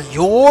cover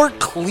your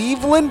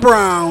Cleveland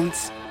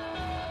Browns.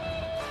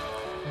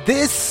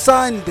 This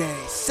Sunday,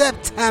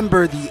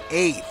 September the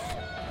 8th,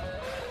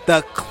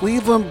 the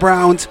Cleveland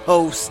Browns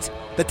host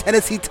the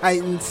Tennessee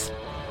Titans.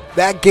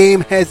 That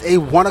game has a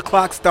 1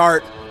 o'clock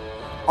start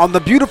on the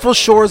beautiful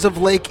shores of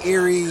Lake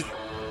Erie.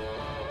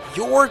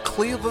 Your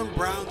Cleveland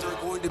Browns are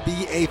going to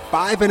be a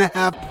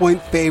 5.5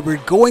 point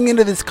favorite going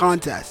into this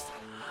contest.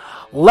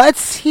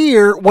 Let's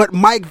hear what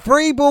Mike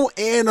Vrabel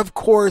and, of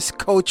course,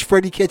 Coach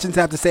Freddie Kitchens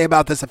have to say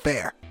about this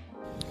affair.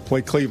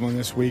 Played Cleveland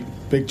this week.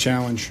 Big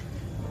challenge.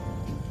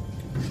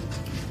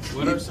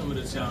 What are some of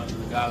the challenges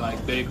of a guy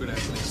like Baker that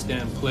can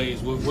extend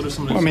plays? What are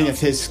some of the challenges?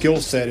 His skill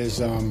set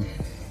is,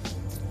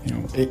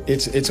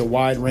 it's a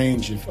wide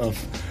range of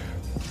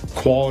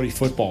quality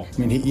football.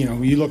 I mean,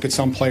 you look at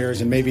some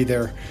players and maybe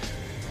they're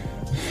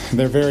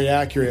very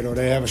accurate, or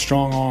they have a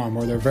strong arm,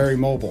 or they're very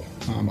mobile.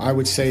 I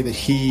would say that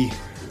he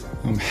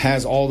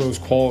has all those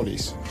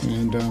qualities,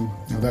 and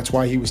that's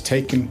why he was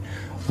taken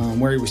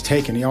where he was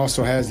taken. He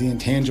also has the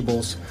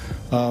intangibles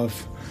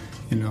of,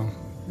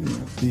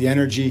 the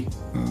energy,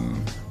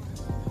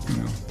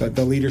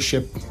 the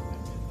leadership.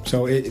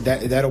 So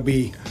that'll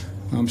be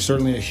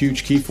certainly a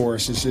huge key for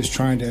us. Is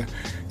trying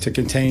to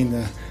contain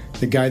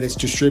the guy that's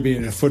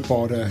distributing the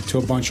football to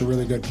a bunch of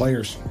really good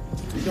players.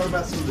 You talk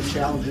about some of the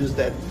challenges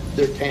that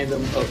their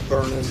tandem of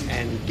Vernon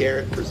and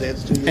Garrett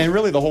presents to you, and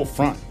really the whole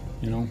front.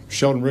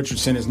 Sheldon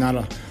Richardson is not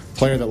a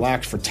player that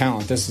lacks for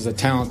talent. This is a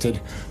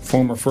talented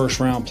former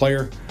first-round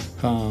player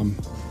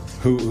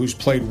who's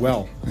played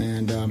well.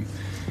 And,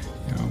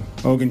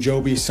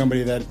 Ogunjobi is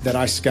somebody that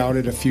I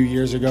scouted a few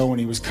years ago when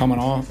he was coming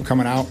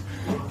out.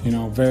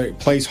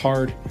 Plays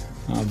hard,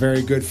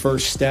 very good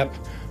first step.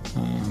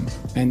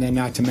 And then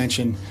not to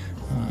mention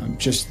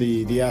just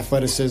the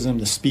athleticism,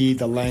 the speed,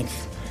 the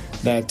length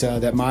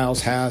that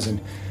Miles has.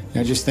 And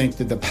I just think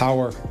that the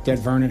power that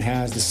Vernon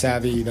has, the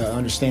savvy, the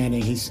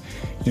understanding,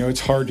 it's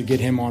hard to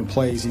get him on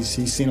plays.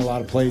 He's seen a lot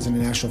of plays in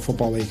the National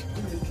Football League.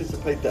 What do you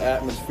anticipate the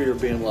atmosphere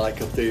being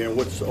like up there, and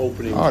what's the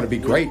opening? Oh, it'll be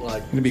great.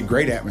 Like? It'll be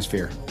great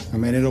atmosphere. I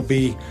mean, it'll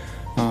be,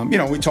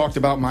 we talked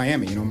about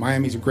Miami.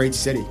 Miami's a great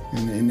city,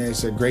 and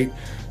it's a great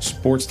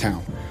sports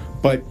town.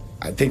 But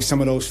I think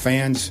some of those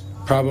fans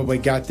probably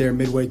got there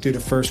midway through the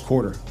first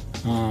quarter.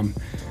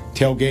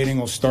 Tailgating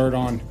will start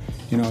on,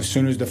 as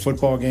soon as the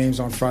football games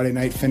on Friday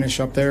night finish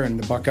up there and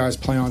the Buckeyes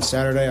play on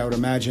Saturday. I would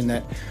imagine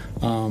that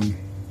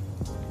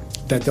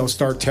that they'll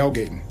start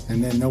tailgating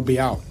and then they'll be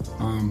out.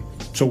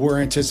 So we're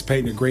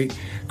anticipating a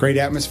great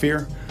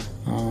atmosphere,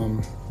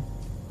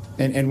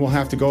 and we'll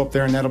have to go up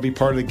there, and that'll be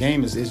part of the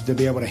game is to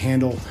be able to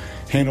handle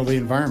the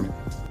environment.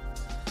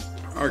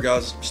 All right,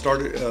 guys,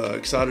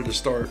 excited to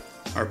start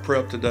our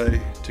prep today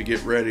to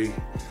get ready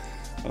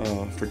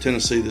for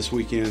Tennessee this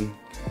weekend.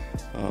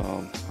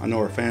 I know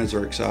our fans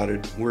are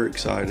excited. We're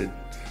excited.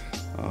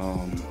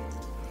 One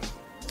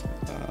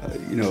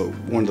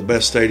of the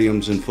best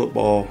stadiums in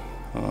football,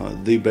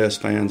 the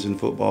best fans in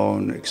football,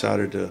 and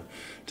excited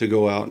to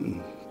go out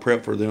and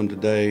prep for them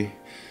today,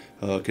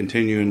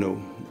 continuing the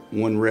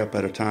one rep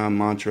at a time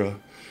mantra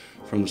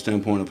from the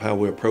standpoint of how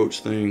we approach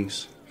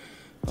things,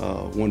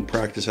 one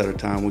practice at a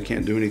time. We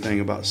can't do anything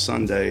about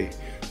Sunday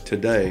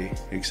today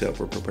except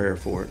for prepare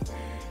for it.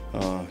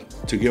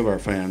 To give our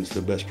fans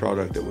the best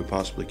product that we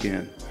possibly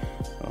can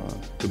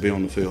to be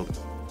on the field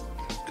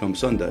come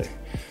Sunday.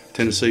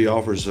 Tennessee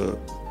offers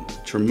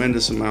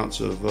tremendous amounts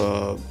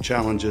of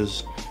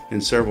challenges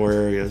in several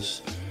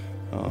areas.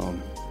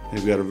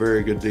 They've got a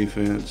very good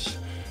defense.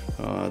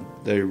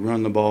 They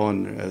run the ball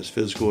and as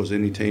physical as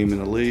any team in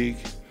the league.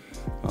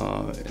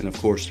 And of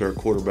course their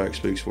quarterback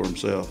speaks for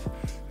himself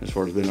as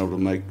far as being able to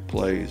make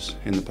plays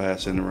in the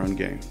pass and the run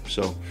game.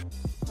 So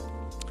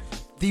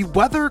the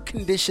weather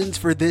conditions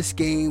for this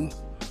game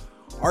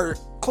are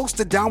close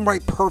to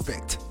downright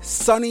perfect.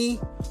 Sunny,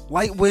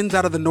 light winds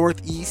out of the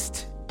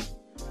northeast.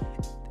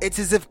 It's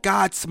as if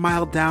God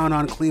smiled down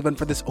on Cleveland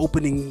for this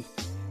opening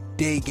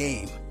day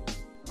game.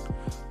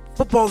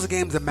 Football's a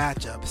game of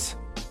matchups.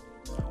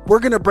 We're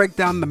going to break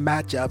down the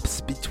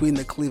matchups between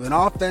the Cleveland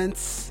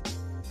offense,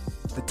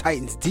 the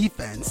Titans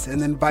defense,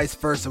 and then vice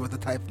versa with the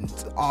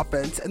Titans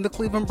offense and the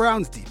Cleveland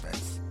Browns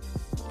defense.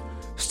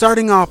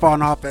 Starting off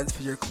on offense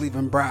for your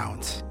Cleveland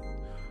Browns,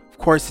 of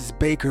course, is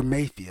Baker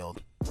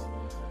Mayfield.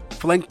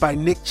 flanked by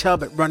Nick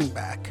Chubb at running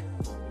back.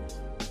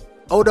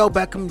 Odell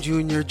Beckham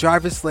Jr.,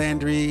 Jarvis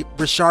Landry,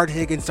 Rashard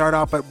Higgins start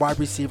off at wide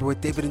receiver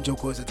with David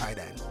Njoku as a tight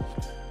end.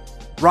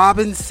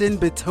 Robinson,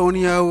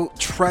 Bitonio,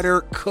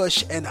 Treader,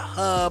 Cush, and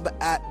Hub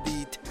at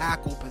the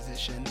tackle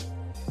position.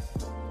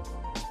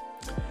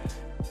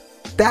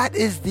 That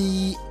is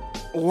the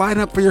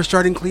lineup for your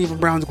starting Cleveland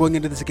Browns going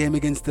into this game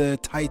against the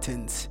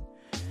Titans.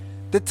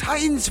 The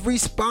Titans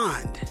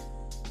respond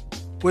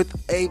with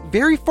a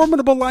very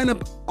formidable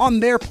lineup on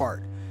their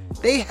part.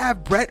 They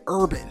have Brett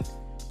Urban,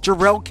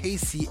 Jarrell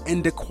Casey,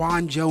 and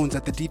Daquan Jones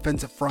at the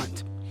defensive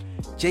front.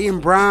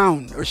 Jayon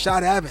Brown,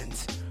 Rashad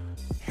Evans,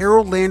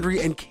 Harold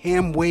Landry, and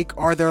Cam Wake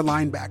are their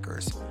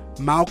linebackers.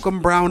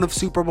 Malcolm Brown of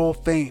Super Bowl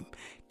fame,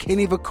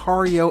 Kenny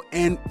Vaccaro,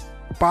 and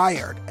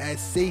Bayard as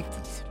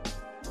safeties.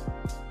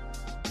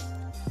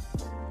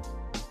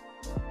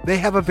 They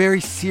have a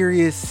very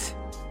serious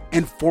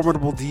and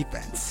formidable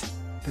defense,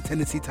 the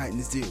Tennessee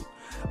Titans do.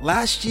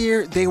 Last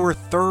year, they were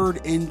third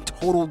in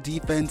total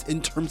defense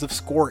in terms of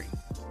scoring.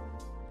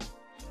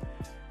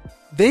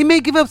 They may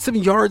give up some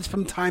yards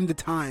from time to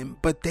time,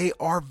 but they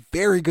are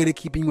very good at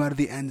keeping you out of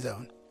the end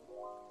zone.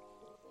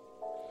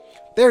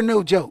 They're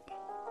no joke.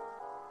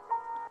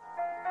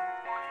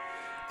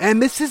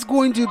 And this is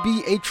going to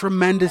be a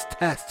tremendous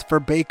test for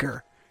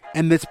Baker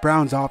and this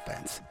Browns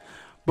offense.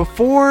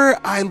 Before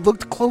I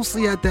looked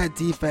closely at that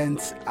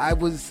defense, I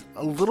was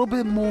a little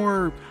bit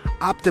more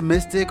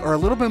optimistic or a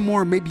little bit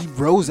more maybe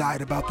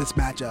rose-eyed about this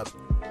matchup.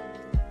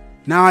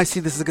 Now I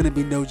see this is going to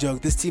be no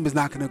joke. This team is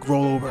not going to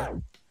roll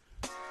over.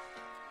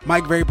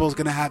 Mike Vrabel is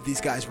going to have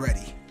these guys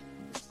ready.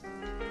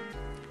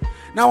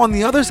 Now on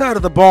the other side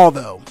of the ball,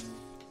 though,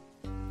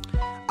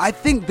 I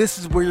think this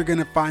is where you're going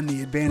to find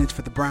the advantage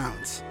for the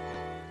Browns.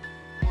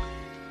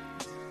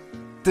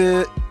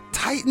 The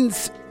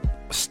Titans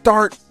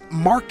start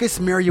Marcus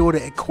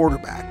Mariota at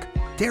quarterback.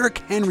 Derrick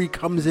Henry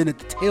comes in at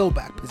the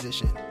tailback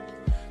position.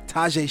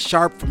 Tajay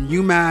Sharp from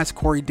UMass,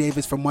 Corey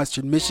Davis from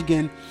Western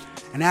Michigan,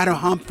 and Adam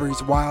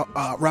Humphries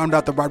round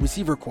out the wide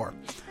receiver core.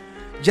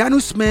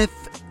 Jonnu Smith,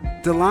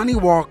 Delanie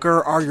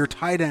Walker are your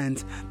tight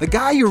ends. The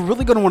guy you're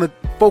really going to want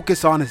to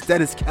focus on is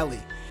Dennis Kelly.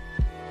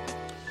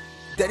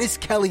 Dennis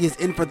Kelly is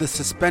in for the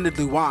suspended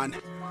Luan,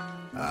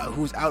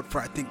 who's out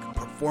for, I think,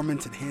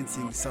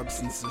 performance-enhancing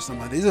substances or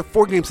something like that. He's a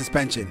 4-game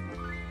suspension.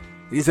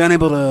 He's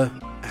unable to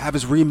have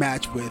his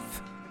rematch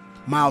with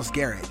Myles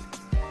Garrett.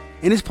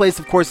 In his place,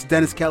 of course, is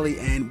Dennis Kelly,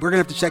 and we're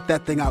going to have to check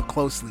that thing out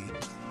closely,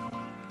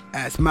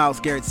 as Myles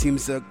Garrett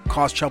seems to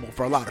cause trouble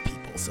for a lot of people.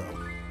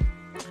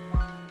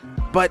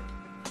 But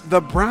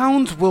the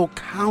Browns will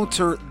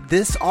counter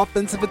this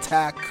offensive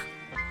attack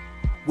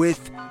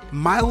with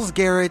Myles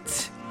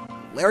Garrett,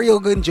 Larry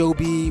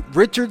Ogunjobi,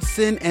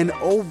 Richardson, and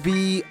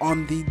OV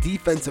on the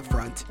defensive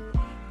front.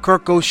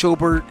 Kirko,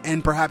 Schobert,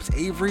 and perhaps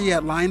Avery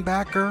at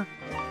linebacker,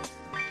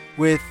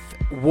 with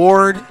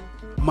Ward,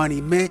 Money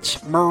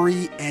Mitch,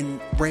 Murray,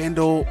 and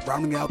Randall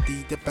rounding out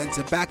the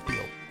defensive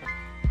backfield.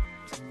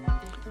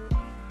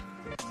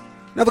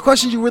 Now the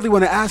question you really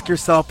want to ask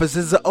yourself is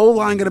the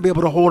O-line going to be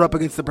able to hold up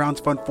against the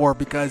Browns front four?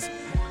 Because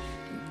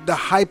the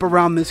hype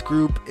around this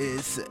group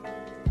is,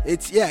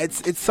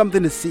 it's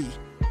something to see.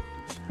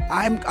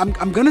 I'm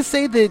going to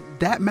say that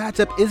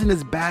matchup isn't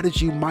as bad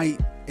as you might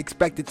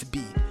expect it to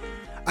be.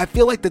 I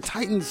feel like the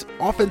Titans'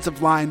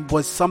 offensive line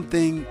was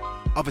something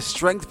of a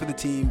strength for the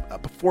team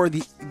before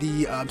the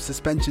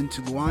suspension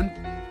to Luan.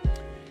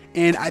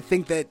 And I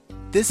think that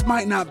this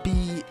might not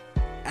be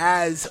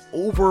as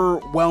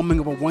overwhelming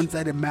of a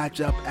one-sided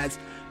matchup as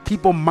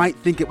people might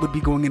think it would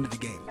be going into the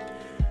game.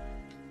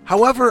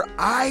 However,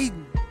 I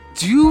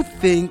do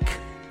think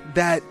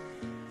that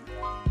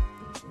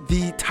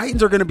the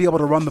Titans are going to be able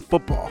to run the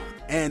football.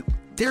 And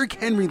Derrick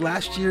Henry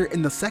last year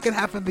in the second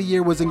half of the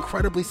year was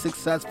incredibly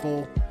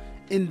successful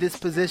in this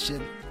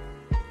position,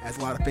 as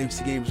a lot of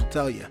fantasy games will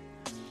tell you.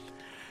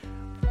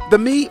 For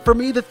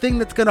me, the thing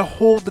that's going to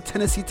hold the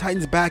Tennessee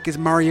Titans back is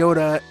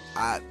Mariota.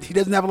 He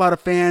doesn't have a lot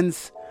of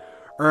fans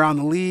around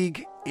the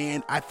league,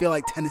 and I feel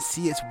like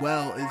Tennessee as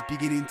well is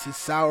beginning to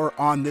sour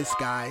on this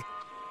guy.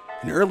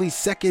 An early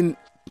second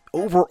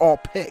overall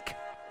pick.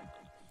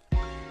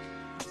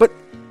 But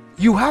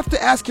you have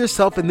to ask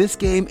yourself in this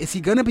game, is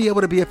he going to be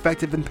able to be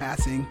effective in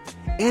passing?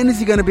 And is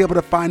he going to be able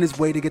to find his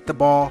way to get the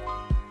ball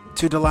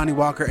to Delanie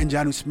Walker and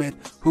Jonnu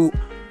Smith, who,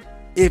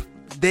 if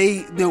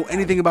they know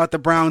anything about the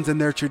Browns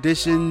and their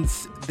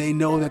traditions, they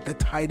know that the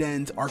tight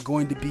ends are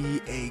going to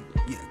be a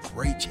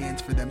great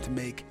chance for them to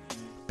make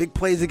big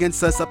plays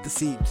against us up the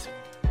seams.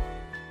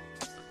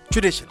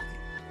 Traditionally.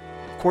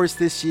 Of course,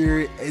 this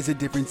year is a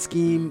different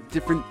scheme,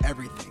 different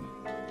everything.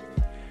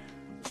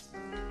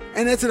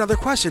 And that's another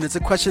question. It's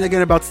a question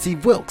again about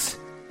Steve Wilks.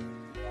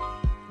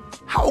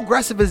 How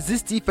aggressive is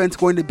this defense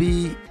going to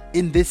be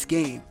in this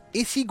game?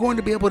 Is he going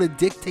to be able to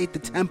dictate the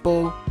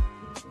tempo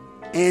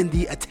and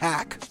the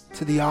attack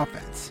to the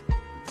offense?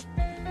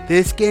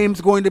 This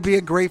game's going to be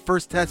a great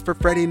first test for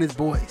Freddie and his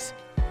boys.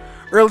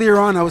 Earlier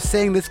on, I was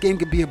saying this game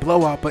could be a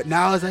blowout, but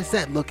now, as I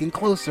said, looking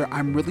closer,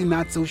 I'm really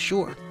not so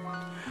sure.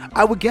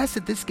 I would guess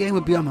that this game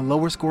would be on the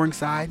lower scoring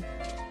side.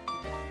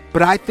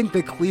 but I think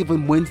that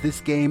Cleveland wins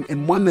this game,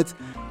 and one that's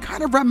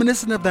kind of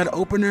reminiscent of that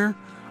opener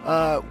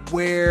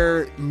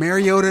where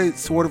Mariota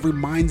sort of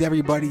reminds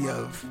everybody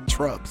of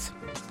Trubisky,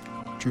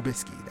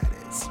 that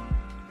is.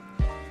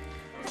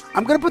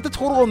 I'm going to put the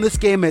total in this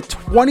game at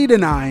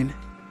 20-9.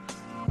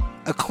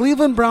 A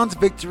Cleveland Browns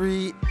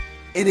victory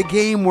in a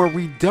game where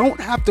we don't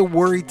have to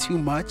worry too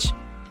much.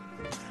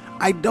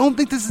 I don't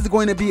think this is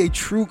going to be a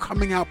true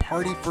coming out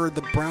party for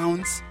the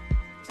Browns.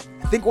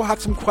 I think we'll have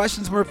some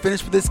questions when we're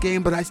finished with this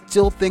game, but I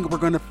still think we're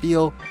going to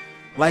feel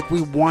like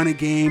we won a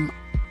game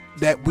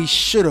that we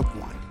should have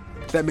won,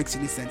 if that makes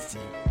any sense to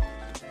you.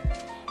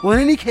 Well, in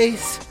any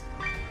case,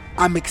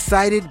 I'm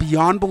excited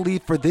beyond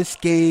belief for this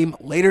game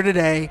later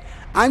today.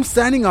 I'm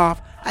signing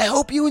off. I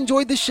hope you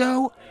enjoyed the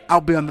show. I'll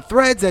be on the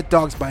threads at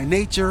Dogs by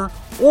Nature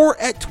or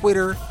at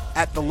Twitter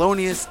at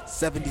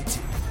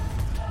Thelonious72.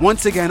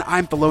 Once again,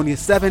 I'm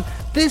Thelonious7.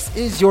 This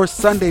is your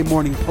Sunday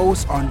morning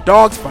post on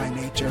Dogs by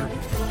Nature.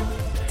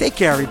 Take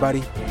care,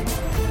 everybody.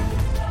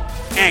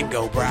 And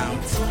go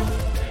Browns.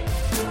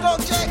 Go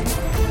Jake!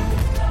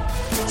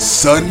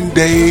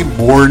 Sunday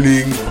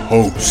Morning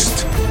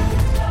Post.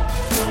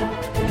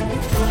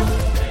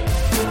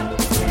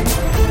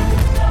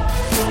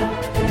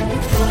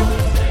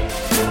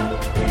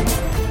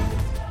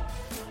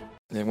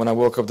 When I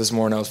woke up this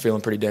morning, I was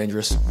feeling pretty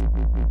dangerous.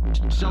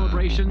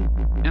 Celebration?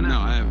 And no,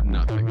 I have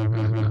nothing.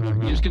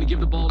 You're just going to give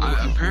the ball to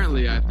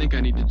apparently, I think I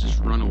need to just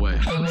run away.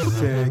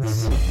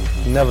 6.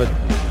 Never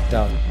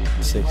down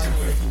 6.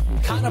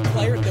 Kind of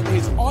player that when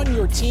he's on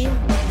your team,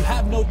 you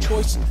have no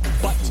choice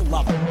but to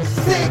love him.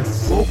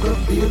 6. Woke up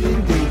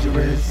feeling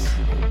dangerous.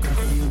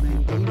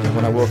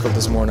 When I woke up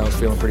this morning, I was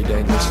feeling pretty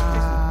dangerous.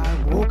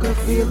 Woke up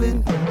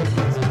feeling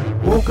dangerous.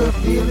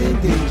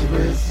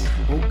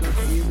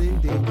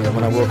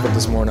 When I woke up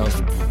this morning, I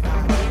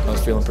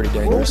was feeling pretty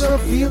dangerous. Woke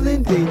up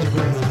feeling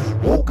dangerous.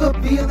 Woke up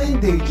feeling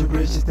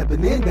dangerous. Just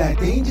stepping in that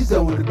danger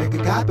zone. The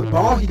nigga got the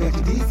ball. He got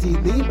your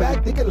DC. Lean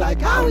back, thinking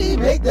like, how he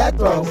make that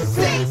throw?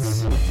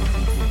 6.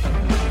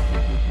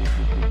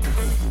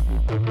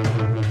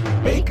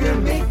 Baker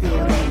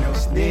Mayfield ain't no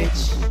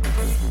snitch.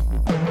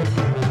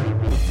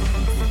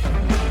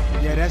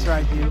 Yeah, that's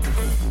right, you.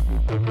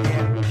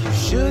 Yeah, you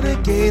shoulda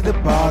gave the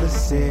ball to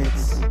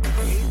 6.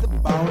 Gave the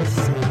ball to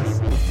 6.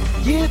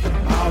 Give the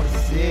ball to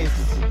 6.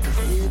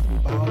 Give the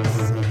ball to 6.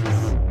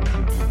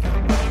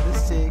 The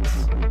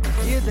 6.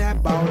 Give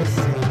that ball to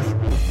 6.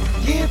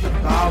 Give the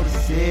ball to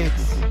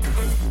 6.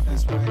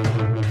 That's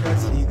right.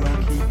 Cause he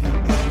gon' keep you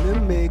in the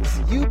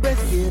mix. You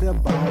best get a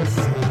ball to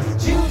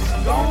 6. Juice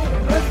gon'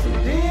 press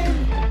it in.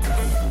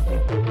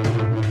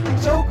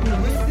 Joker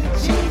with the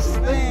G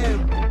slam.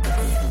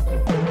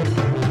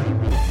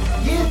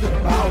 Give the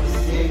ball to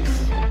 6.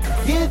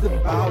 Give the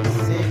ball to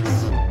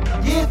 6.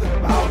 Give the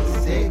ball to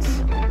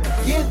 6.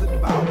 Give the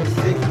ball to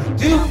 6.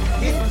 Dude,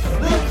 hit the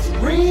slip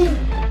screen.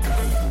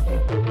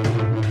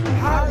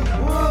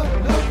 Hollywood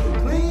looking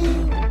clean.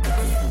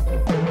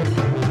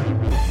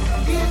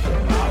 Give the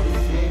ball to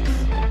 6.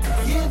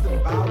 Give the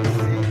ball to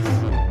 6.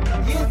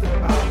 Give the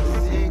ball to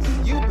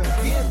 6. You best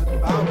give the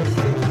ball to 6.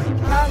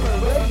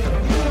 Callaway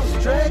heel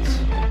stretch.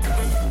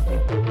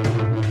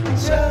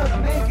 Chubb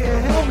make a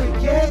helmet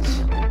catch.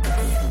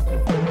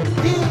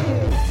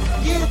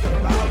 Yeah, give the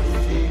ball to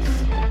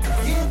 6.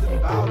 Give the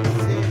ball to 6.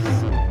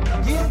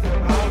 Give the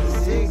ball to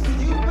 6.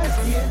 You best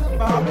give the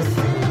ball to 6.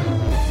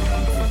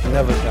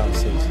 Never down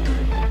 6.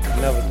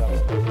 Never down.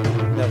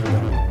 Never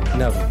down.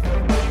 Never.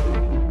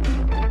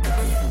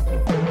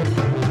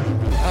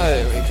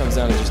 It comes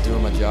down to just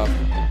doing my job.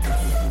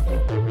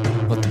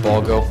 Let the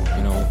ball go.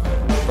 You know,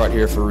 brought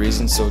here for a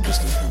reason, so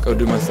just go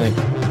do my thing.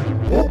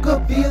 Woke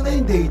up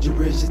feeling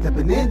dangerous, just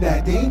stepping in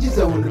that danger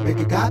zone. The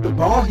nigga got the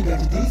ball, he got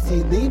your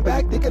DC. Lean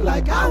back, thinking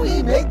like, how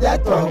he make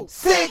that throw?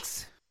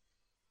 6.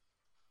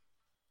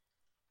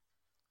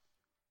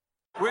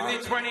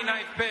 With the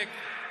 29th pick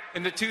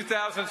in the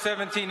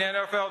 2017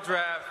 NFL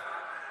Draft,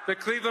 the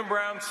Cleveland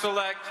Browns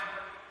select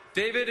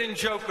David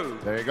Njoku.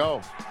 There you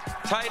go.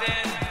 Tight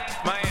end,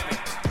 Miami.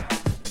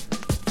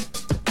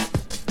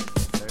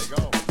 There you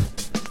go.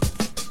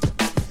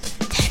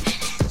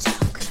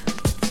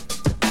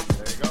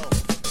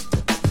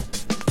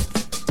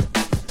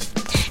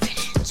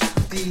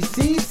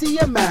 DC see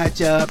a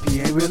matchup,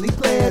 he ain't really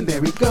playing.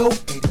 There we go,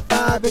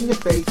 85 in your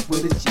face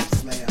with a cheap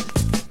slam.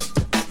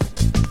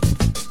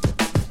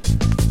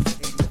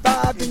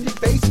 85 in your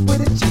face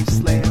with a cheap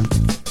slam.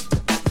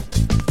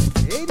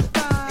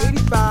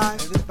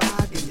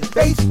 85 in your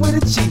face with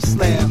a cheap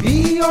slam.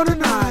 Be on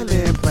an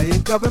island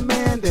playing cover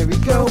man. There we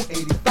go,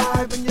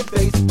 85 in your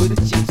face with a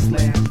cheap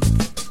slam.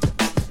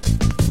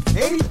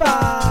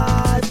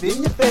 85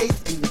 in your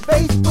face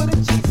with a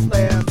cheap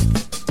slam.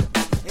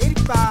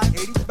 85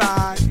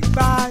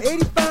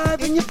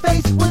 in your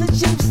face with a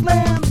cheap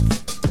slam.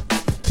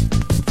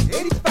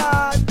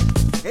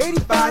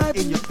 85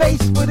 in your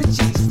face with a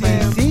cheap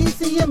slam.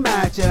 See a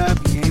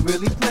matchup, he ain't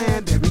really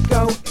playing. There we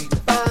go,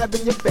 85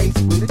 in your face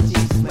with a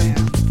cheap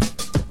slam.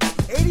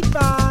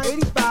 85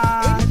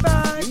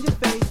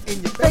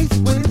 in your face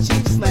with a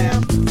cheap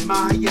slam.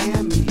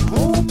 Miami,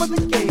 home of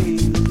the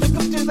game. Took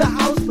him to the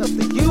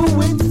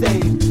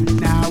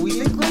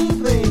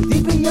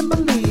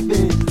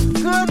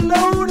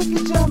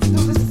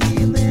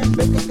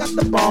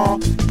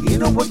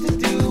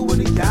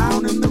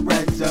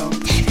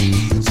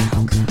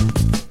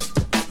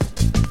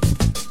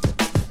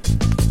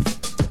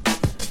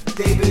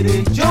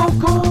Quiere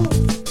Joko.